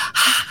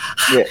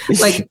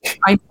 like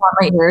I want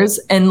my ears.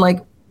 And like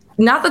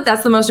not that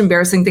that's the most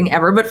embarrassing thing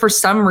ever, but for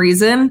some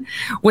reason,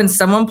 when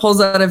someone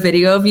pulls out a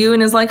video of you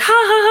and is like, ha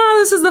ha ha,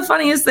 this is the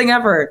funniest thing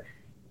ever,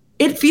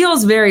 it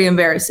feels very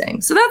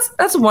embarrassing. So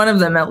that's one of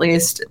them, at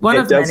least.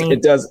 Many.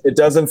 It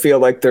doesn't feel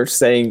like they're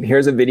saying,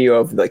 here's a video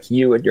of like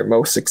you and you're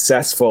most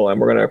successful and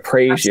we're going to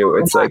praise you.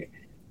 It's like,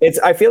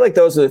 I feel like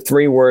those are the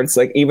three words,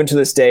 like even to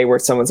this day, where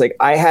someone's like,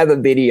 I have a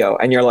video,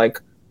 and you're like,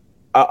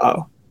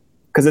 uh-oh.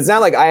 Because it's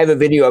not like I have a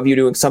video of you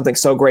doing something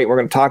so great, we're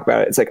going to talk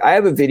about it. It's like, I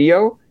have a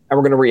video and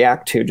we're going to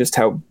react to just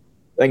how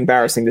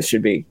embarrassing this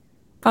should be.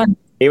 Fun.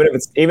 Even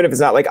if it's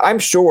not, like, I'm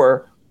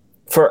sure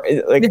for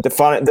like the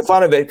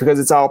fun of it, because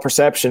it's all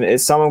perception,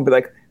 is someone will be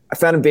like, I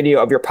found a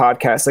video of your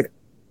podcast. Like,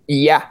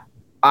 yeah,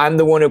 I'm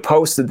the one who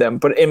posted them.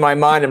 But in my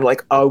mind, I'm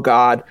like, oh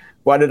God,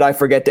 why did I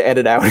forget to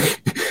edit out?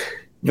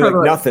 Like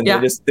nothing. Yeah.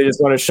 They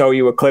just want to show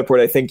you a clip where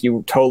they think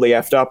you totally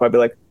effed up. I'd be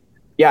like,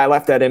 yeah, I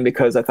left that in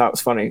because I thought it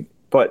was funny.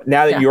 But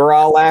now that you're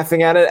all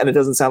laughing at it and it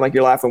doesn't sound like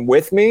you're laughing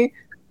with me,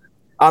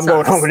 I'm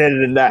going home and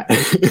editing that.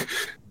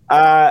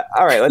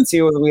 All right, let's see.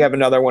 We have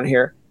another one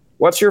here.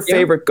 What's your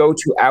favorite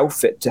go-to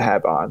outfit to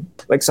have on?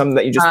 Like something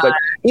that you just like,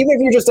 even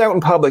if you're just out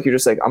in public, you're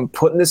just like, I'm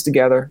putting this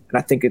together and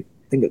I think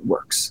it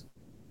works.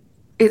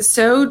 It's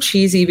so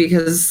cheesy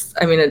because,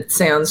 I mean, it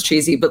sounds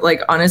cheesy, but like,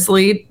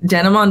 honestly,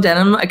 denim on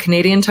denim, a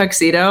Canadian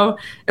tuxedo,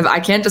 if I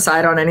can't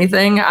decide on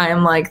anything, I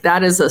am like,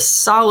 that is a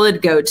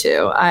solid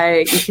go-to.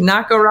 You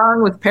cannot go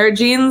wrong with a pair of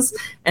jeans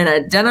and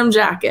a denim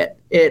jacket.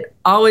 It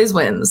always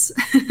wins.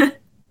 I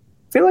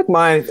feel like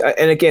mine,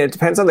 and again, it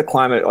depends on the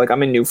climate. Like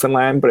I'm in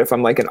Newfoundland, but if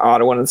I'm like in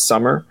Ottawa in the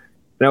summer,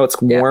 I know it's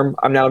warm.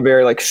 I'm not a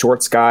very like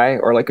shorts guy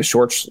or like a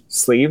short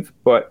sleeve,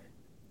 but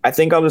I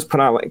think I'll just put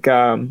on like,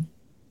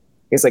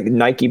 it's like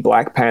Nike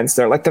black pants.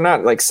 They're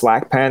not like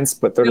slack pants,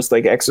 but they're just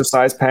like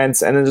exercise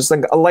pants. And then just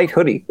like a light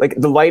hoodie, like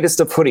the lightest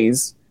of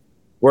hoodies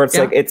where it's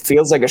like, it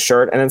feels like a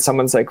shirt. And then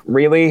someone's like,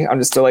 really? I'm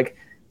just still like,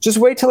 just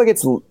wait till it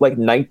gets like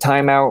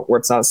nighttime out where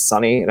it's not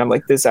sunny. And I'm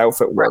like, this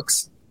outfit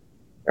works.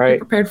 Right. You're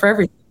prepared for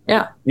everything.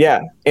 Yeah.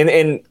 Yeah.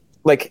 And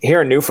like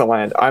here in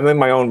Newfoundland, I'm in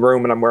my own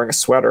room and I'm wearing a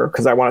sweater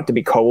because I want it to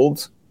be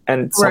cold.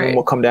 And someone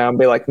will come down and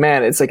be like,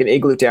 man, it's like an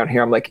igloo down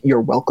here. I'm like,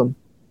 you're welcome.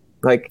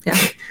 Like,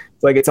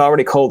 like it's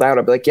already cold out.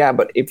 I'd be like, yeah,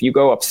 but if you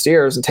go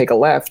upstairs and take a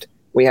left,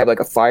 we have like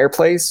a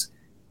fireplace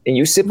and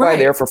you sit by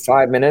there for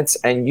 5 minutes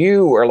and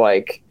you are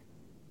like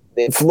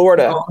in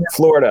Florida.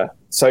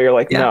 So you're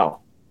like, no.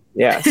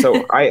 Yeah.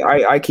 So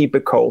I keep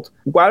it cold.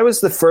 What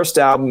was the first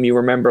album you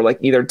remember like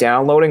either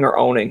downloading or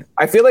owning?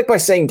 I feel like by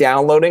saying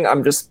downloading,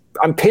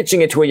 I'm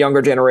pitching it to a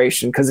younger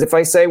generation. Cause if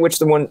I say which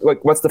the one,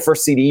 like what's the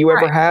first CD you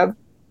ever have,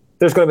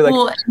 there's going to be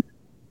like,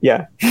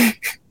 yeah.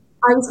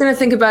 I was going to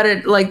think about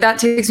it. Like that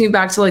takes me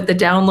back to like the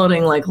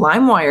downloading, like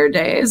LimeWire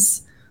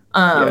days.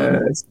 And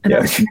I was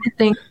trying to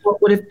think what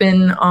would have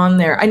been on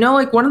there. I know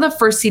like one of the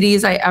first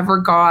CDs I ever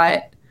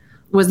got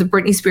was the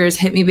Britney Spears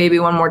Hit Me Baby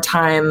One More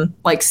Time,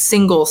 like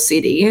single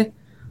CD.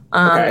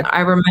 I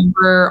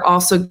remember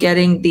also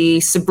getting the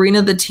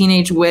Sabrina the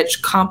Teenage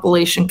Witch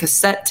compilation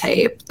cassette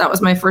tape. That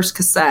was my first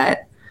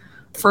cassette.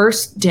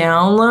 First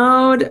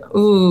download.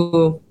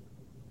 Ooh.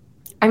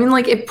 I mean,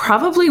 like it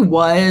probably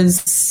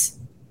was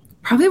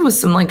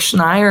some like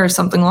Shania or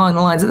something along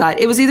the lines of that.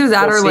 It was either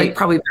that or like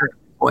probably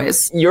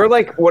Boys. You're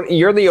like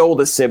you're the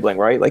oldest sibling,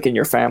 right? Like in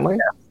your family?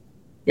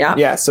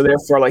 Yeah. So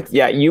therefore, like,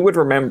 you would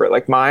remember.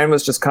 Like mine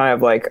was just kind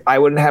of like I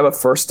wouldn't have a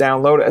first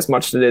download as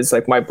much as it is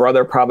like my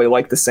brother probably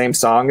liked the same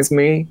song as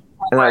me.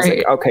 And I was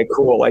like, okay,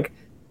 cool. Like,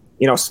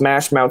 you know,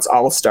 Smash Mouth's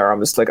All Star. I'm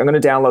just like, I'm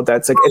gonna download that.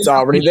 It's like it's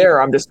already there.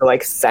 I'm just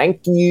like,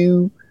 thank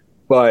you.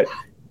 But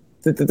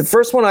the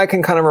first one I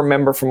can kind of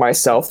remember for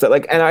myself that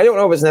like, and I don't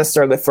know if it's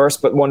necessarily the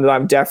first, but one that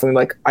I'm definitely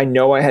like, I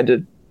know I had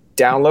to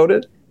download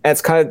it. And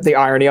it's kind of the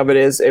irony of it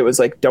is it was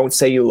like, Don't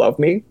Say You Love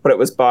Me, but it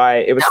was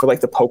for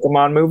like the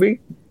Pokemon movie.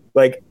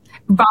 Like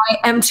by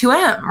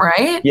M2M,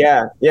 right?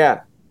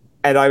 Yeah.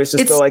 And I was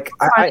just like,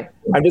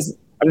 I'm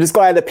just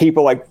glad that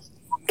people like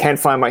can't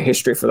find my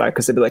history for that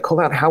because they'd be like,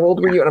 hold on, how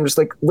old were you? And I'm just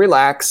like,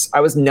 relax.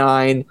 I was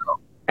 9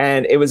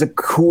 and it was a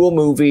cool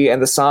movie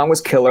and the song was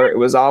killer. It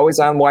was always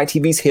on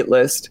YTV's hit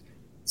list.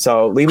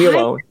 So leave me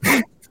alone.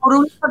 I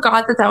totally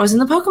forgot that was in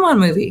the Pokemon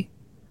movie.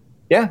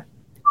 Yeah.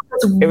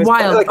 That's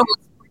wild. Like,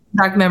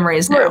 back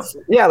memories now.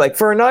 Yeah, like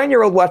for a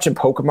 9-year-old watching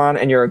Pokemon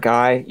and you're a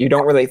guy, you're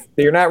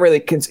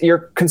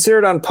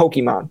considered on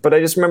Pokemon. But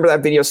I just remember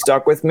that video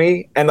stuck with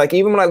me. And like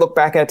even when I look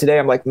back at it today,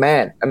 I'm like,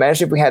 man,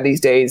 imagine if we had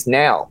these days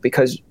now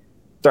because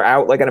they're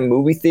out like in a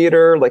movie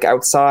theater, like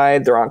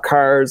outside, they're on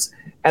cars.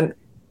 And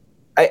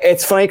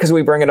it's funny because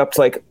we bring it up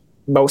to like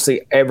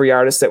mostly every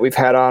artist that we've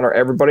had on or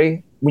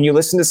everybody. When you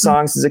listen to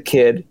songs as a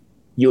kid,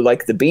 you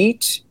like the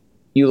beat,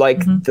 you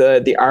like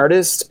the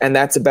artist, and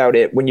that's about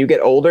it. When you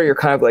get older, you're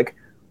kind of like,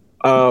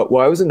 well,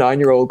 I was a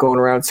 9-year-old going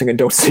around singing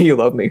Don't Say You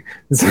Love Me.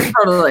 It's like,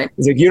 totally.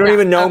 It's like, you don't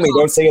even know me.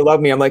 Don't say you love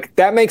me. I'm like,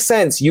 that makes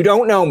sense. You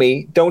don't know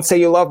me. Don't say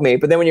you love me.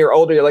 But then when you're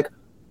older, you're like,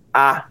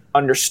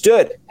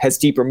 understood. Has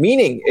deeper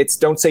meaning. It's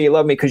don't say you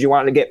love me because you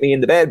wanted to get me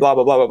into bed, blah,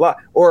 blah, blah, blah, blah.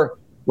 Or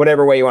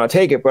whatever way you want to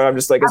take it. But I'm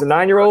just like, as a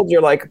 9-year-old,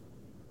 you're like,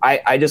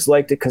 I just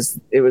liked it because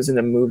it was in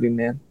a movie,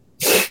 man.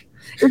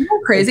 Isn't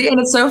that crazy? And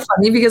it's so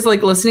funny because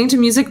like listening to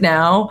music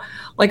now,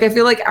 like I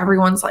feel like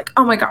everyone's like,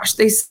 oh my gosh,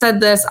 they said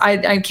this.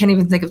 I can't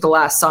even think of the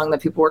last song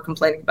that people were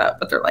complaining about,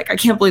 but they're like, I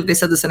can't believe they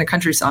said this in a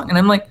country song. And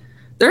I'm like,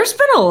 there's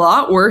been a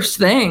lot worse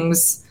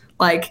things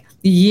like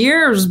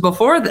years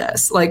before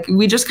this. Like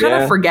we just kind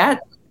of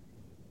forget.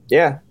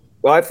 Yeah.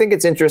 Well, I think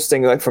it's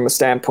interesting, like from a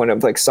standpoint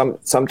of like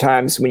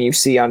sometimes when you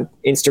see on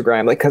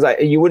Instagram, like, cause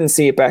you wouldn't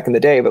see it back in the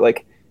day, but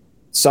like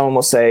someone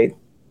will say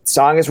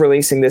song is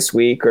releasing this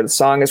week or the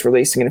song is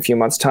releasing in a few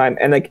months time.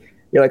 And like,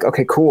 you're like,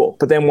 okay, cool.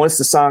 But then once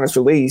the song is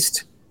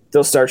released,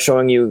 they'll start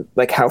showing you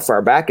like how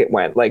far back it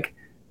went. Like,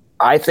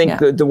 I think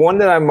the one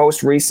that I'm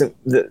most recent,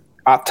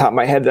 off the top of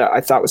my head that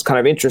I thought was kind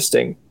of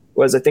interesting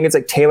was, I think it's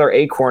like Taylor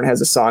Acorn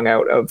has a song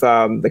out of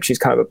like she's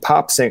kind of a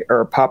pop singer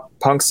or a pop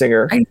punk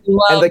singer. I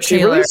love and like Taylor.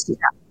 She released it.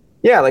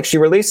 Yeah, like she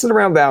released it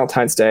around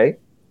Valentine's Day.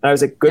 And I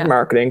was like, good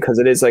marketing because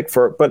it is like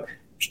but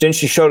then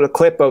she showed a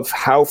clip of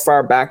how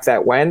far back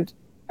that went.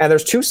 And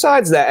there's two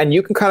sides of that, and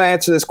you can kind of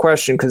answer this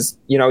question because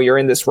you know you're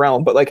in this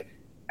realm. But like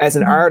as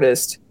an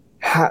artist,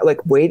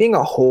 like waiting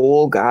a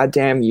whole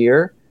goddamn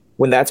year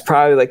when that's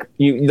probably like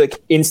you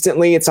like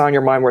instantly it's on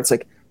your mind where it's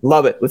like,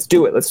 love it, let's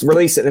do it, let's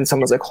release it, and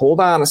someone's like, hold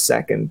on a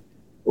second,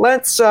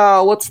 let's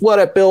let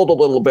it build a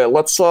little bit,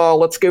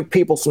 let's give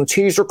people some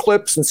teaser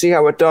clips and see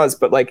how it does.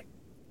 But like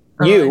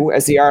you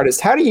as the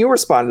artist, how do you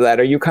respond to that?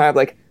 Are you kind of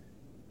like,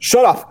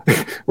 shut up,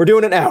 we're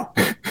doing it now?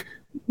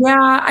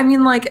 Yeah, I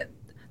mean, like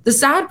the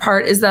sad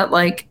part is that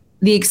like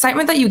the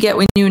excitement that you get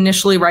when you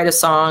initially write a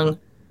song,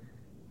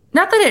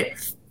 not that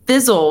it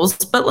fizzles,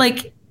 but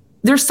like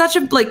there's such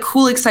a like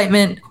cool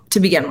excitement to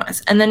begin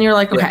with. And then you're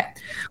like, okay,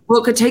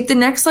 well, it could take the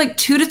next like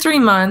 2 to 3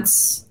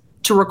 months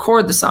to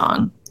record the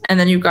song. And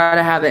then you've got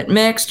to have it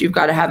mixed. You've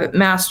got to have it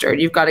mastered.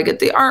 You've got to get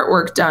the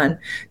artwork done.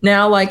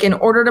 Now, like in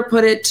order to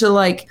put it to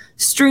like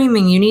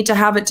streaming, you need to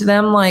have it to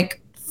them like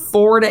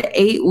 4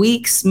 to 8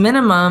 weeks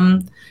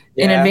minimum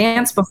in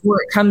advance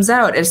before it comes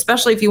out,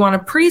 especially if you want a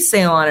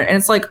pre-sale on it. And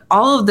it's like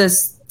all of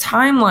this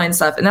timeline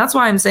stuff. And that's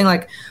why I'm saying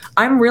like,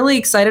 I'm really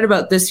excited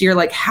about this year,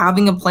 like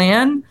having a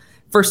plan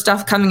for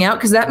stuff coming out,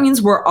 because that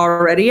means we're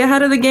already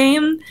ahead of the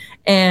game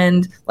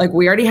and like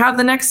we already have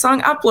the next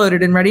song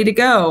uploaded and ready to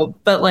go.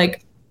 But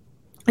like,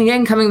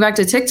 again, coming back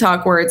to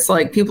TikTok where it's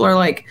like people are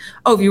like,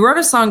 oh, if you wrote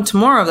a song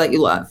tomorrow that you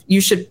love,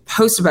 you should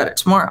post about it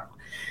tomorrow.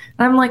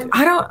 And I'm like,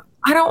 I don't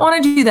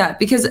want to do that,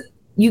 because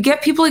you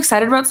get people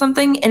excited about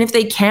something, and if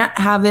they can't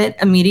have it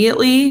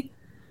immediately,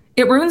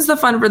 it ruins the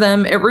fun for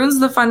them. It ruins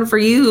the fun for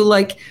you.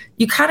 Like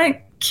you kind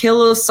of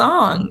kill a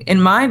song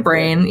in my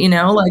brain, you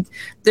know, like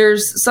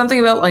there's something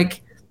about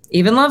like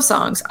even love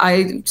songs.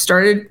 I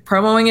started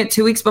promoting it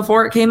 2 weeks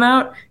before it came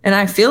out, and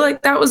I feel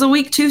like that was a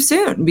week too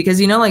soon, because,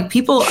 you know, like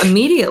people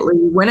immediately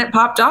when it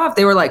popped off,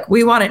 they were like,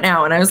 we want it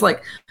now. And I was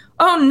like,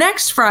 oh,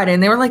 next Friday.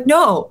 And they were like,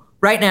 no,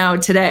 right now,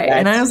 today.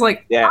 And I was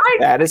like,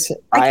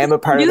 I am a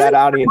part of that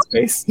audience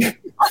base.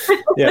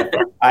 Yeah.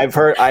 I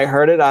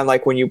heard it on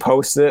like when you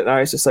posted it, and I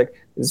was just like,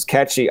 this is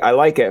catchy, I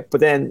like it. But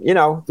then, you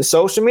know, the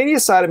social media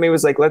side of me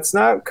was like, let's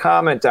not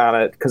comment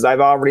on it because I've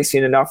already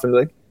seen enough. And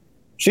like,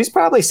 she's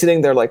probably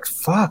sitting there like,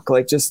 fuck,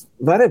 like just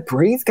let it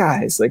breathe,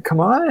 guys. Like, come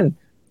on.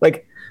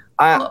 Like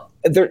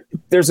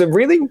there's a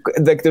really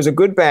like there's a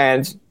good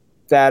band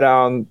that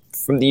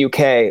from the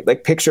UK,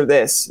 like Picture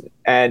This,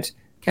 and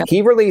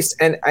he released,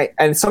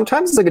 and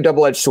sometimes it's like a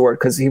double-edged sword,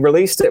 because he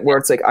released it where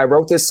it's like, I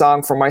wrote this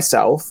song for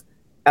myself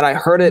and I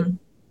heard it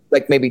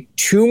like maybe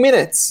 2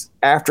 minutes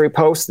after he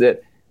posted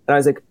it, and I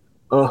was like,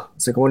 oh,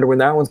 it's like, I wonder when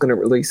that one's going to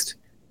released.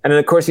 And then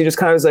of course he just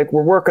kind of was like,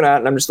 we're working on it.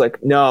 And I'm just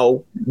like,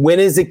 no, when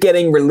is it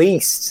getting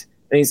released?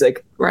 And he's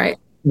like, right,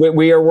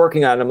 we are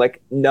working on it. I'm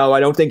like, no, I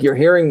don't think you're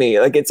hearing me.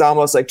 Like, it's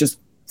almost like, just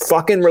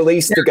fucking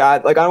release the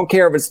god. Like, I don't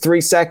care if it's 3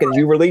 seconds,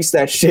 you release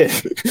that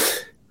shit.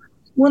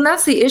 Well, and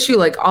that's the issue.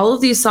 Like all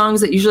of these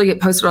songs that usually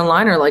get posted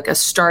online are like a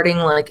starting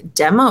like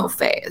demo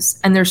phase.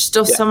 And there's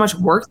still so much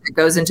work that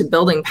goes into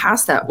building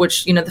past that,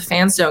 which, you know, the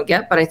fans don't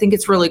get. But I think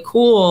it's really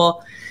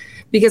cool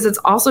because it's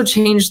also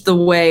changed the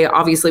way,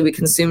 obviously, we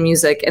consume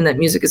music, and that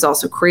music is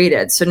also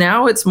created. So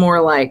now it's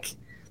more like,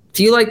 if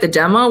you like the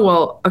demo,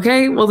 well,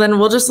 okay, well then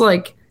we'll just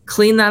like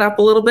clean that up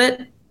a little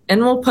bit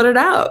and we'll put it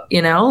out,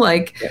 you know,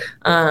 like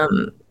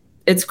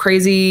it's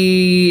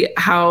crazy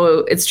how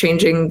it's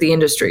changing the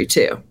industry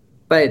too.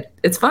 But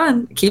it's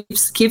fun. It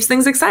keeps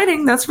things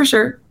exciting, that's for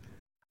sure.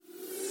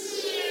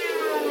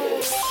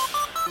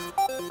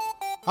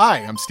 Hi,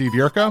 I'm Steve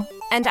Yerko.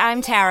 And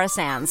I'm Tara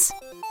Sands.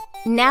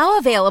 Now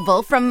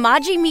available from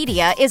Maji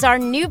Media is our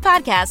new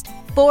podcast,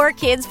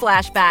 4Kids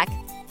Flashback.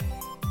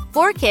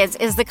 4Kids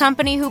is the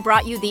company who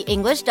brought you the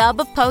English dub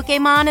of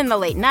Pokemon in the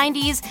late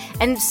 90s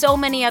and so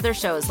many other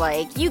shows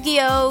like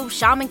Yu-Gi-Oh!,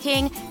 Shaman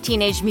King,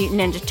 Teenage Mutant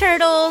Ninja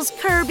Turtles,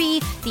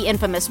 Kirby, the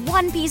infamous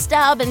One Piece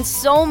dub, and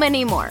so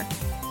many more.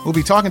 We'll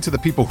be talking to the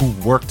people who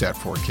worked at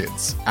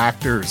 4Kids.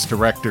 Actors,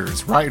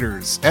 directors,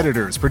 writers,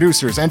 editors,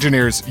 producers,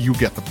 engineers, you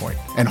get the point.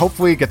 And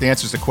hopefully get the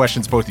answers to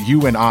questions both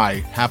you and I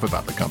have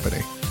about the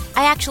company.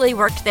 I actually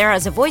worked there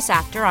as a voice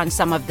actor on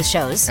some of the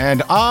shows.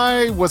 And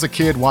I was a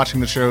kid watching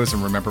the shows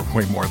and remember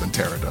way more than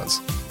Tara does.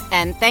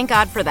 And thank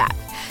God for that.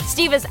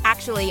 Steve is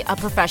actually a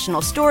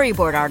professional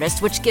storyboard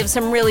artist, which gives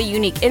some really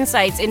unique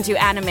insights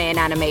into anime and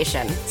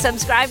animation.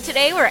 Subscribe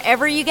today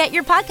wherever you get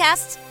your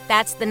podcasts.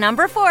 That's the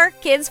number 4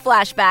 Kids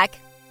Flashback.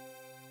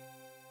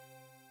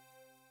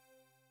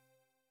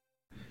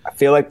 I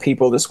feel like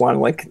people just want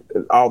like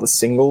all the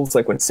singles,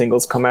 like when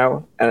singles come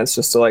out, and it's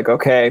just like,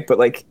 okay, but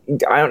like,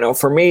 I don't know,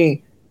 for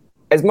me,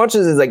 as much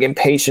as it's like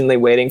impatiently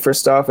waiting for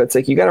stuff, it's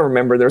like, you got to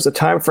remember there's a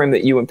time frame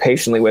that you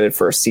impatiently waited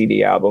for a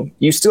CD album.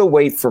 You still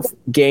wait for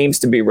games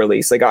to be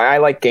released. Like I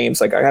like games,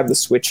 like I have the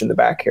Switch in the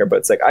back here, but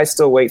it's like, I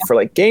still wait for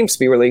like games to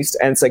be released.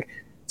 And it's like,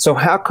 so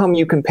how come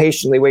you can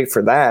patiently wait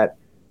for that?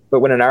 But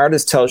when an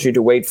artist tells you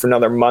to wait for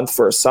another month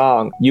for a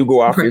song, you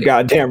go off your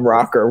goddamn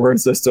rocker, where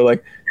it's just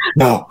like,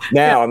 no,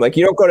 now. I'm like,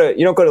 you don't go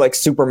to like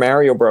Super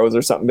Mario Bros.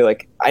 Or something, be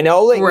like, I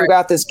know that you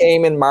got this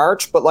game in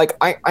March, but like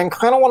I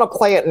kind of want to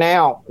play it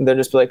now. And they're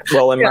just be like,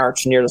 well, in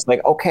March, and you're just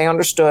like, okay,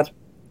 understood.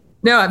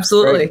 No,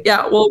 absolutely. Right?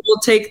 Yeah, we'll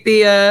take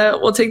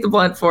the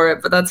blunt for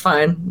it, but that's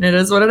fine. It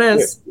is what it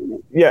is.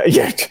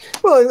 Yeah.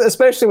 Well,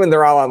 especially when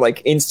they're all on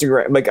like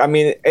Instagram. Like, I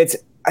mean,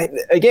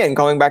 again,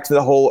 going back to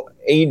the whole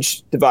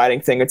age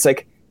dividing thing, it's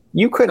like,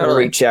 you couldn't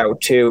reach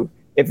out to,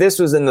 if this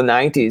was in the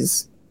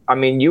 90s, I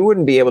mean, you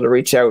wouldn't be able to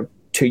reach out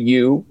to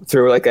you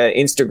through like an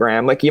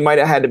Instagram. Like you might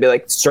have had to be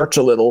like search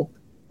a little,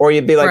 or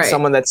you'd be like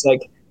someone that's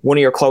like one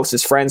of your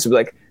closest friends would be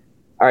like,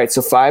 all right,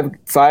 so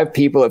five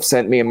people have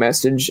sent me a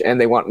message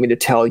and they want me to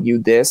tell you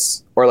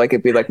this, or like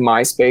it'd be like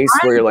MySpace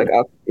where you're like,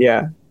 oh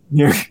yeah,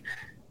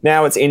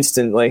 now it's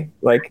instantly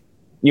like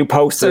you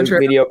post a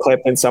video clip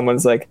and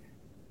someone's like,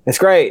 it's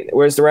great,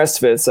 where's the rest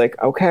of it? It's like,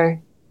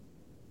 okay.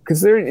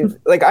 Because they're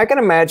like, I can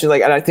imagine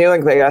like, and I feel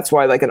like that's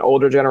why like an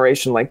older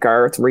generation like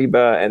Garth,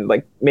 Reba, and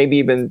like maybe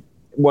even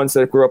ones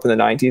that grew up in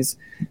the 90s,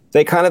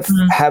 they kind of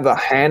have a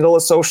handle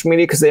of social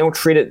media because they don't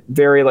treat it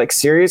very like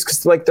serious,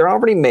 because like they're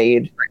already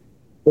made.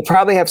 They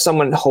probably have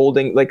someone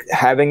holding like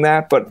having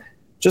that, but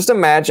just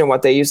imagine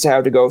what they used to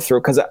have to go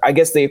through. Because I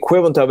guess the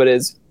equivalent of it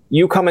is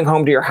you coming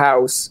home to your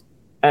house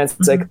and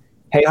it's like,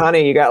 hey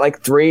honey, you got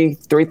like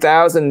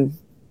 3,000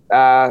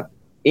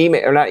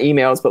 email, or not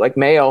emails, but like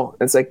mail.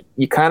 It's like,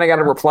 you kind of got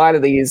to reply to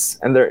these,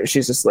 and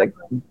she's just like,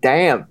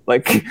 damn,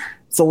 like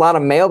it's a lot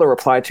of mail to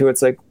reply to.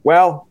 It's like,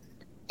 well,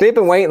 they've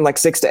been waiting like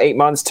 6 to 8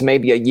 months to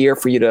maybe a year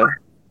for you to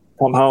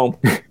come home.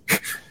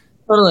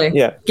 Totally.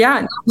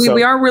 Yeah.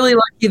 We are really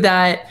lucky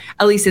that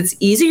at least it's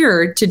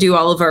easier to do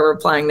all of our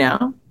replying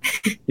now.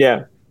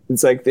 Yeah,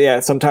 it's like, yeah,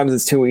 sometimes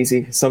it's too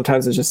easy.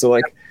 Sometimes it's just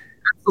like,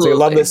 so you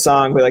love this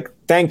song, be like,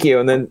 thank you.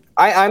 And then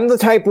I'm the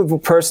type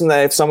of person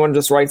that if someone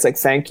just writes like,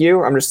 thank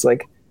you, I'm just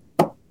like,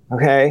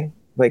 okay,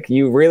 like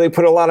you really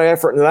put a lot of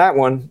effort into that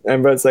one.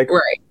 And but it's like,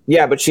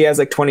 yeah, but she has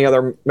like 20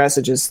 other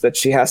messages that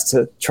she has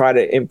to try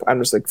to I'm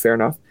just like, fair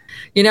enough.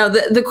 You know,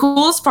 the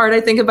coolest part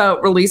I think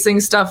about releasing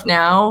stuff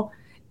now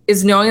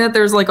is knowing that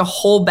there's like a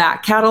whole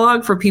back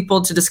catalog for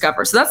people to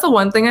discover. So that's the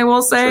one thing I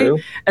will say. True.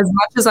 As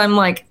much as I'm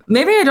like,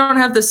 maybe I don't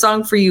have this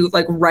song for you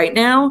like right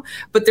now,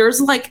 but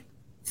there's like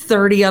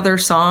 30 other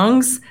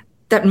songs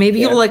that maybe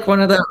you'll like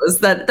one of those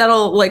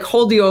that'll like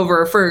hold you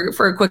over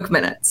for a quick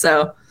minute.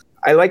 So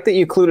I like that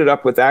you clued it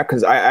up with that,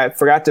 because I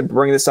forgot to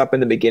bring this up in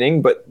the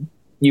beginning, but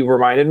you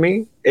reminded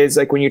me, is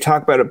like when you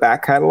talk about a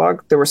back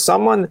catalog, there was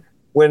someone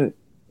when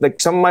like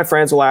some of my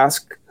friends will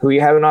ask who you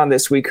having on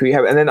this week, who you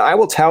have, and then I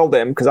will tell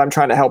them, because I'm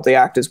trying to help the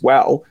act as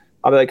well.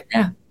 I'll be like,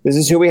 this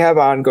is who we have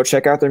on, go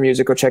check out their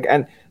music, go check.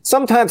 And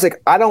sometimes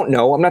like, I don't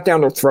know, I'm not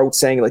down their throat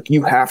saying like,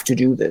 you have to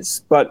do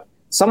this, but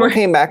someone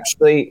came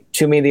actually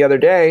to me the other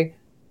day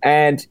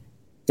and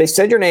they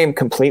said your name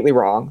completely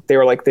wrong. They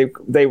were like,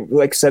 they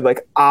like said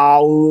like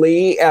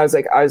Ali. I was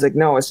like,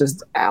 no, it's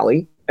just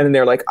Ali. And then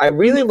they're like, I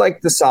really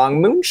like the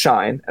song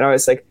Moonshine. And I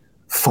was like,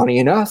 funny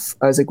enough,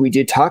 I was like, we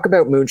did talk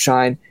about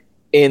Moonshine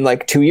in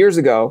like 2 years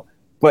ago,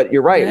 but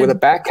you're right. With a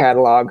back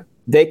catalog,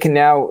 they can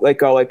now like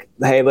go like,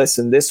 hey,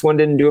 listen, this one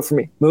didn't do it for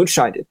me.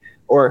 Moonshine did.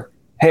 Or,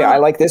 hey, I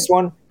like this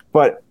one,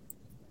 but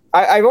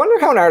I wonder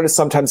how an artist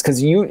sometimes,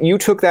 because you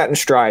took that in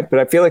stride, but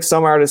I feel like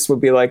some artists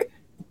would be like,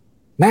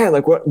 man,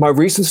 like what, my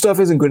recent stuff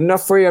isn't good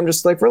enough for you. I'm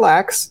just like,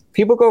 relax.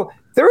 People go,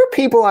 there are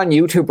people on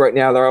YouTube right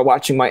now that are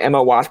watching my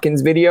Emma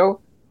Watkins video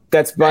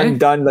that's been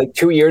done like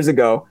 2 years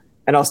ago,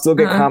 and I'll still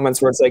get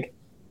comments where it's like,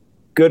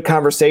 good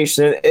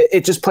conversation.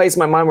 It just plays in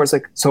my mind where it's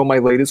like, so my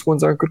latest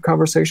ones aren't good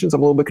conversations?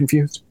 I'm a little bit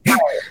confused.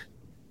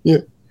 Yeah.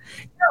 No,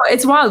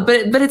 it's wild,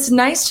 but it's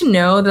nice to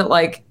know that,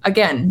 like,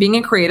 again, being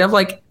a creative,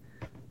 like,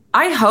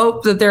 I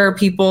hope that there are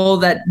people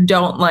that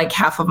don't like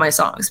half of my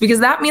songs, because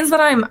that means that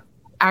I'm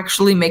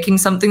actually making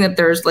something that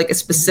there's like a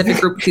specific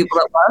group of people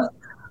that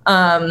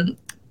love.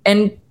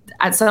 And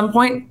at some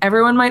point,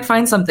 everyone might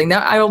find something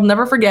that I will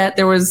never forget.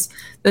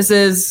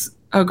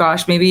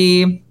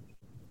 Maybe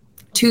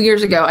 2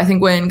 years ago, I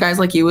think, when Guys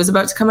Like You was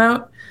about to come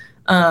out.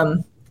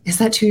 Is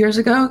that 2 years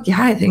ago?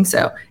 Yeah, I think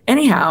so.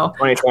 Anyhow,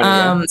 2020,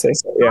 I'd say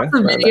so. Yeah,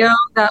 a video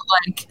that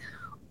like,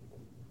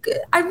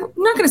 I'm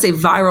not going to say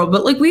viral,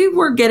 but like we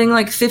were getting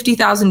like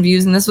 50,000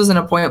 views, and this was in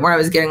a point where I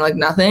was getting like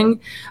nothing,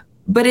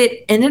 but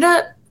it ended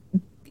up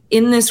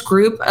in this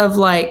group of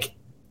like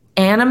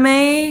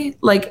anime,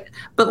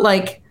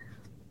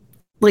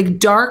 but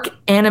dark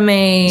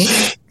anime,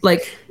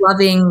 like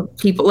loving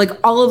people, like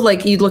all of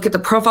like, you look at the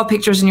profile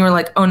pictures and you were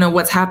like, oh no,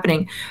 what's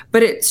happening?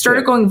 But it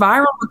started going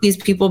viral with these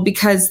people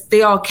because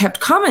they all kept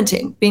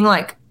commenting, being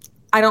like,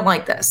 I don't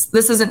like this.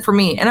 This isn't for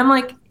me. And I'm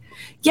like,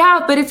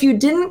 yeah, but if you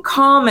didn't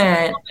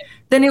comment,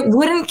 then it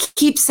wouldn't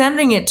keep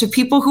sending it to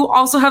people who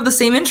also have the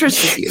same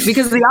interest as you,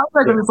 because the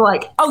algorithm is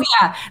like, oh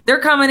yeah,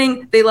 they're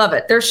commenting, they love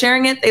it. They're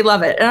sharing it, they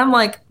love it. And I'm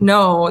like,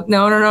 no,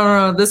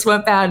 this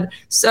went bad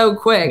so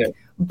quick. Yeah.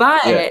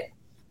 But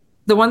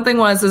the one thing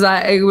is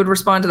I would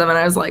respond to them and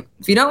I was like,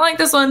 if you don't like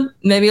this one,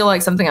 maybe you'll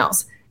like something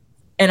else.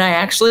 And I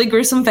actually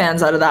grew some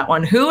fans out of that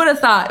one. Who would have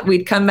thought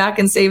we'd come back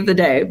and save the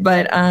day?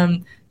 But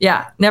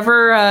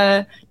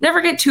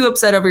never get too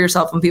upset over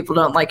yourself when people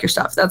don't like your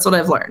stuff. That's what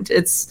I've learned.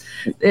 It's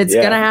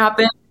gonna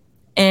happen,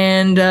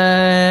 and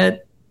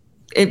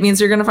it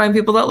means you're gonna find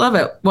people that love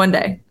it one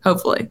day,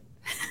 hopefully.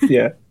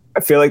 Yeah,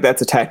 I feel like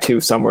that's a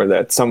tattoo somewhere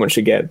that someone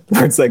should get.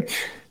 Where it's like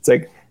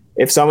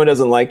if someone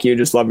doesn't like you,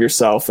 just love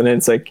yourself, and then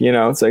it's like,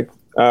 it's like,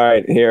 all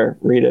right, here,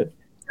 read it.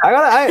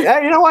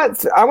 I you know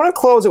what? I want to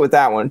close it with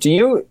that one. Do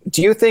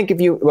you think I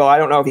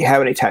don't know if you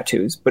have any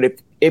tattoos, but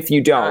if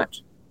you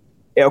don't,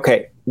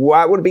 okay,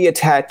 what would be a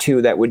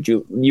tattoo that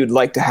you'd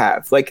like to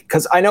have? Like,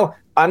 because I know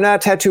I'm not a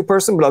tattoo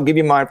person, but I'll give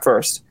you mine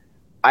first.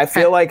 I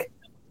feel like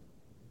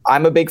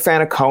I'm a big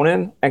fan of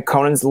Conan and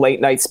Conan's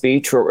late night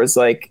speech, where it was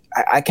like,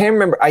 I can't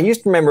remember. I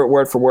used to remember it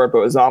word for word, but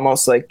it was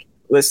almost like,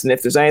 listen,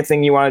 if there's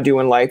anything you want to do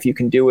in life, you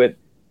can do it.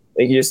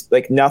 Like, you just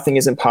like, nothing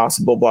is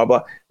impossible, blah,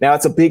 blah. Now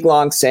it's a big,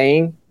 long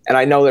saying. And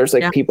I know there's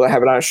like people that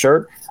have it on a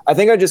shirt. I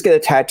think I'd just get a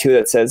tattoo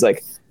that says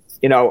like,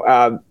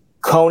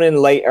 Conan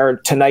late or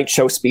Tonight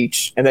Show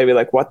speech. And they'd be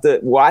like, what?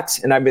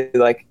 And I'd be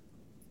like,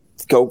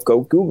 go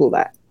Google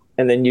that.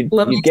 And then you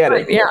get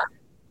it. Yeah.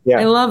 Yeah.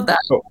 I love that.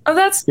 Oh,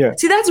 that's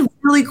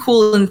really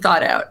cool and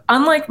thought out.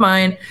 Unlike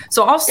mine.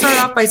 So I'll start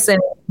off by saying,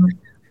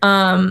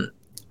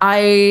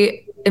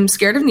 I am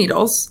scared of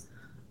needles.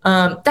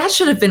 That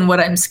should have been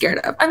what I'm scared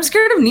of. I'm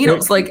scared of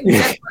needles. Like,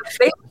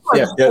 they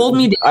hold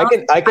me down.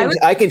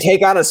 I can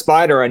take on a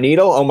spider, a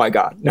needle. Oh my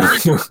God. No.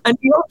 A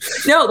needle?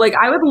 No, like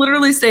I would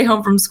literally stay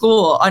home from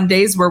school on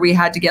days where we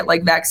had to get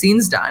like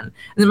vaccines done. And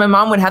then my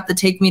mom would have to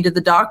take me to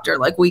the doctor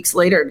like weeks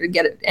later to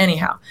get it.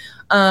 Anyhow,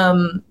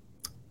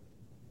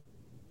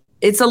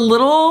 it's a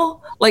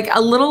little like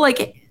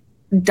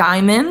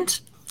diamond.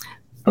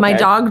 Okay. My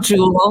dog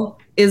Jewel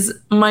is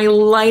my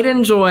light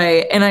and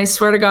joy. And I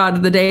swear to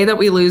God, the day that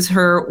we lose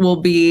her will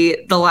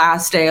be the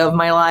last day of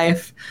my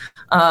life.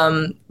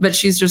 But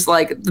she's just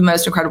like the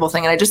most incredible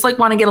thing. And I just like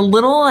want to get a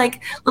little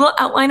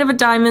outline of a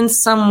diamond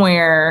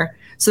somewhere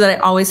so that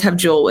I always have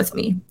Jewel with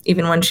me,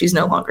 even when she's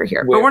no longer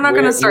here. But we're not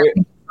going to start.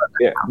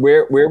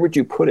 Where would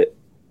you put it?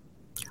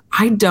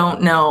 I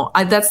don't know.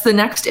 That's the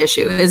next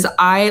issue is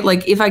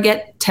if I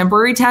get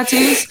temporary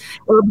tattoos,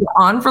 it'll be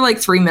on for like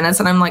 3 minutes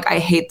and I'm like, I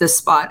hate this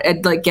spot.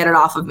 I'd like get it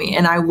off of me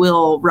and I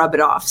will rub it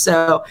off.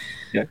 So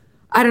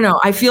I don't know.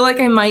 I feel like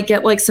I might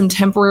get like some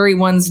temporary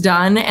ones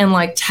done and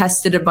like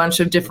tested a bunch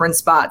of different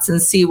spots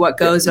and see what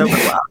goes over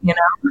well,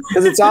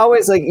 Because it's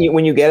always like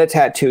when you get a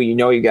tattoo, you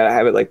got to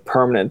have it like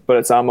permanent, but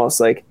it's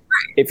almost like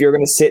if you're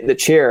going to sit in the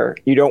chair,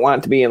 you don't want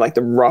it to be in like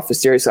the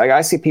roughest area. So like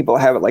I see people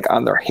have it like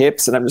on their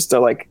hips and I'm just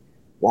still like,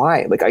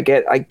 why? Like I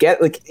get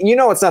like,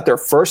 it's not their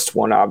first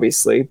one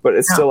obviously, but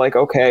it's still like,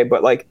 okay.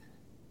 But like,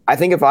 I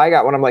think if I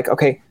got one, I'm like,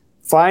 okay,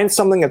 find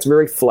something that's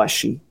very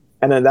fleshy.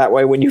 And then that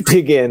way, when you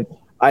dig in,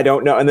 I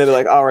don't know. And then they're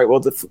like, all right,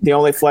 well, the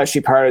only fleshy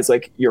part is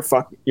like your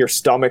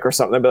stomach or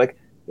something. I'd be like,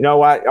 you know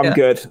what? I'm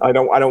good. I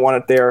don't want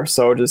it there.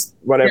 So just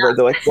whatever. Yeah.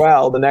 They're like,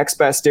 well, the next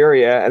best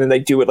area. And then they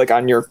do it like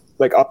on your,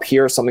 like up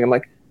here or something. I'm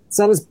like, it's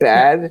not as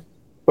bad.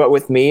 But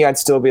with me, I'd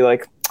still be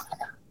like,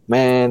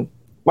 man,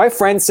 my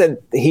friend said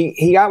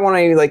he got one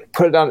and he like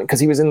put it on because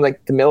he was in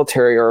like the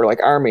military or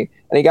like army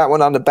and he got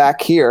one on the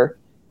back here.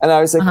 And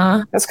I was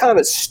like, that's kind of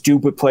a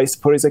stupid place to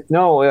put it. He's like,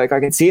 no, like I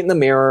can see it in the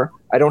mirror.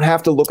 I don't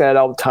have to look at it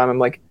all the time. I'm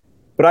like,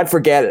 but I'd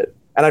forget it.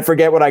 And I'd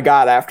forget what I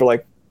got after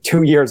like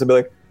 2 years. I'd be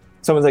like,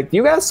 someone's like,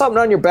 you got something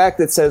on your back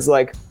that says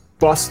like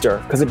Buster?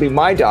 Because it'd be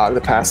my dog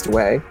that passed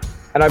away.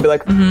 And I'd be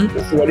like,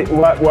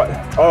 what?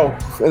 Oh,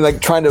 and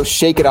like trying to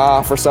shake it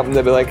off or something.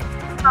 They'd be like,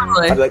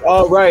 I'd be like,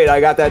 oh, right. I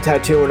got that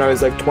tattoo when I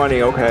was like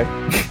 20. Okay.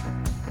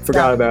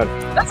 Forgot about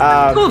it.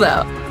 That's cool,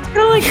 though. I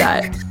don't like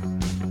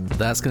that.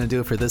 That's going to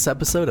do it for this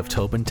episode of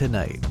Tobin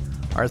Tonight.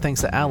 Our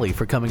thanks to Allie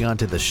for coming on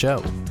to the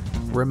show.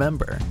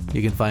 Remember,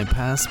 you can find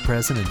past,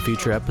 present, and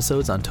future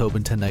episodes on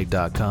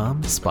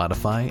TobinTonight.com,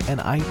 Spotify, and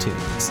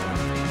iTunes.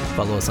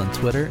 Follow us on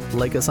Twitter,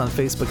 like us on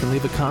Facebook, and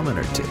leave a comment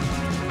or two.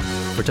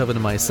 For Tobin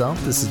and myself,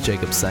 this is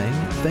Jacob saying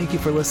thank you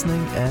for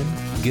listening and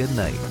good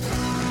night.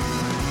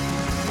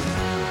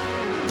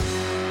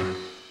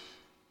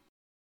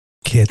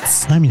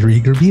 kids. I'm your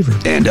eager beaver.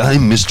 And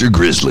I'm Mr.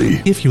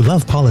 Grizzly. If you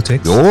love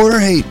politics or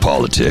hate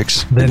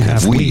politics, then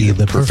have we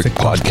the perfect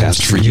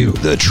podcast for you.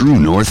 The True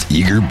North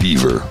Eager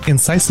Beaver.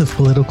 Incisive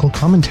political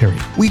commentary.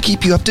 We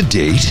keep you up to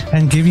date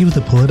and give you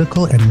the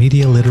political and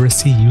media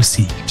literacy you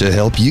seek to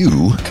help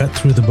you cut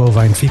through the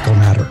bovine fecal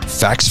matter.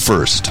 Facts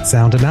first.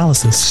 Sound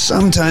analysis.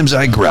 Sometimes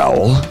I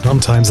growl.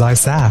 Sometimes I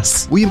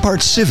sass. We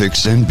impart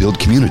civics and build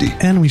community.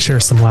 And we share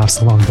some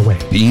laughs along the way.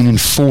 Being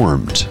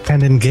informed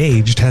and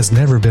engaged has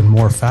never been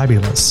more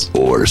fabulous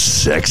or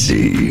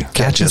sexy.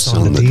 Catch us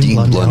on the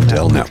Dean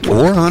Blundell Network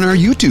or on our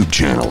YouTube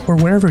channel or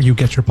wherever you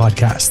get your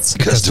podcasts.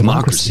 Because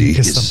democracy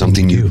is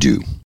something you do.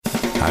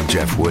 I'm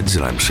Jeff Woods,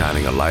 and I'm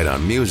shining a light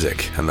on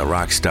music and the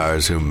rock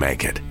stars who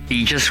make it.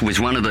 He just was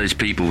one of those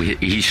people,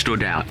 he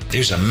stood out. He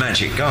was a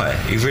magic guy.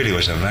 He really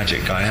was a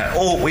magic guy.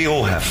 We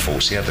all have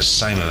faults. He had the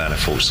same amount of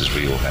faults as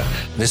we all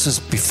have. This was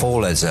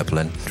before Led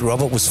Zeppelin.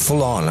 Robert was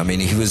full on. I mean,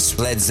 he was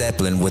Led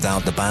Zeppelin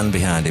without the band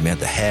behind him. He had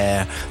the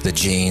hair, the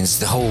jeans,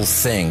 the whole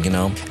thing,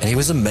 and he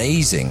was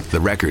amazing. The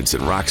Records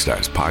and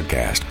Rockstars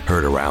podcast,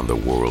 heard around the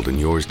world and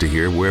yours to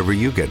hear wherever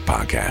you get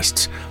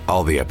podcasts.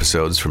 All the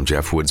episodes from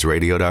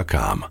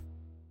JeffWoodsRadio.com.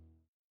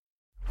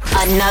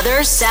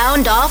 Another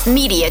Sound Off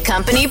Media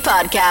Company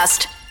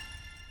podcast.